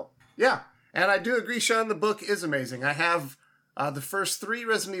styles. So, yeah. And I do agree, Sean, the book is amazing. I have the first 3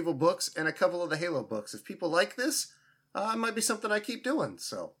 Resident Evil books and a couple of the Halo books. If people like this, it might be something I keep doing.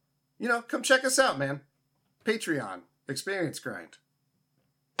 So, come check us out, man. Patreon, Experience Grind.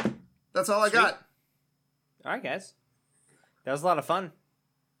 That's all I got. All right, guys. That was a lot of fun.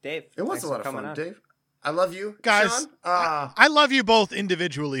 Dave. It was a lot of fun, Dave. I love you, guys. Sean. I love you both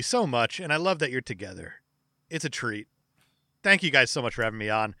individually so much, and I love that you're together. It's a treat. Thank you guys so much for having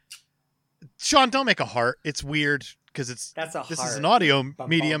me on. Sean, don't make a heart. It's weird because this is an audio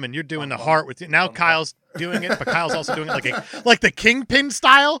medium, and you're doing the heart with it. Now Kyle's doing it, but Kyle's also doing it like the Kingpin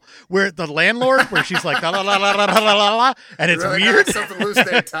style, where the landlord, where she's like la la la la la la la, and it's really weird. Something loose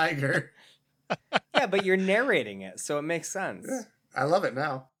there, Tiger. Yeah, but you're narrating it, so it makes sense. Yeah, I love it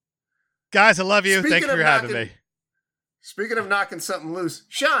now. Guys, I love you. Thank you for having me. Speaking of knocking something loose,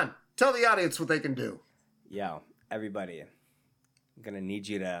 Sean, tell the audience what they can do. Yo, everybody, I'm going to need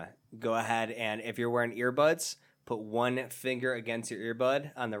you to go ahead and, if you're wearing earbuds, put one finger against your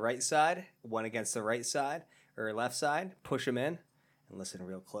earbud on the right side, one against the right side or left side, push them in, and listen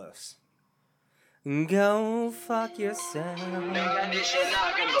real close. Go fuck yourself.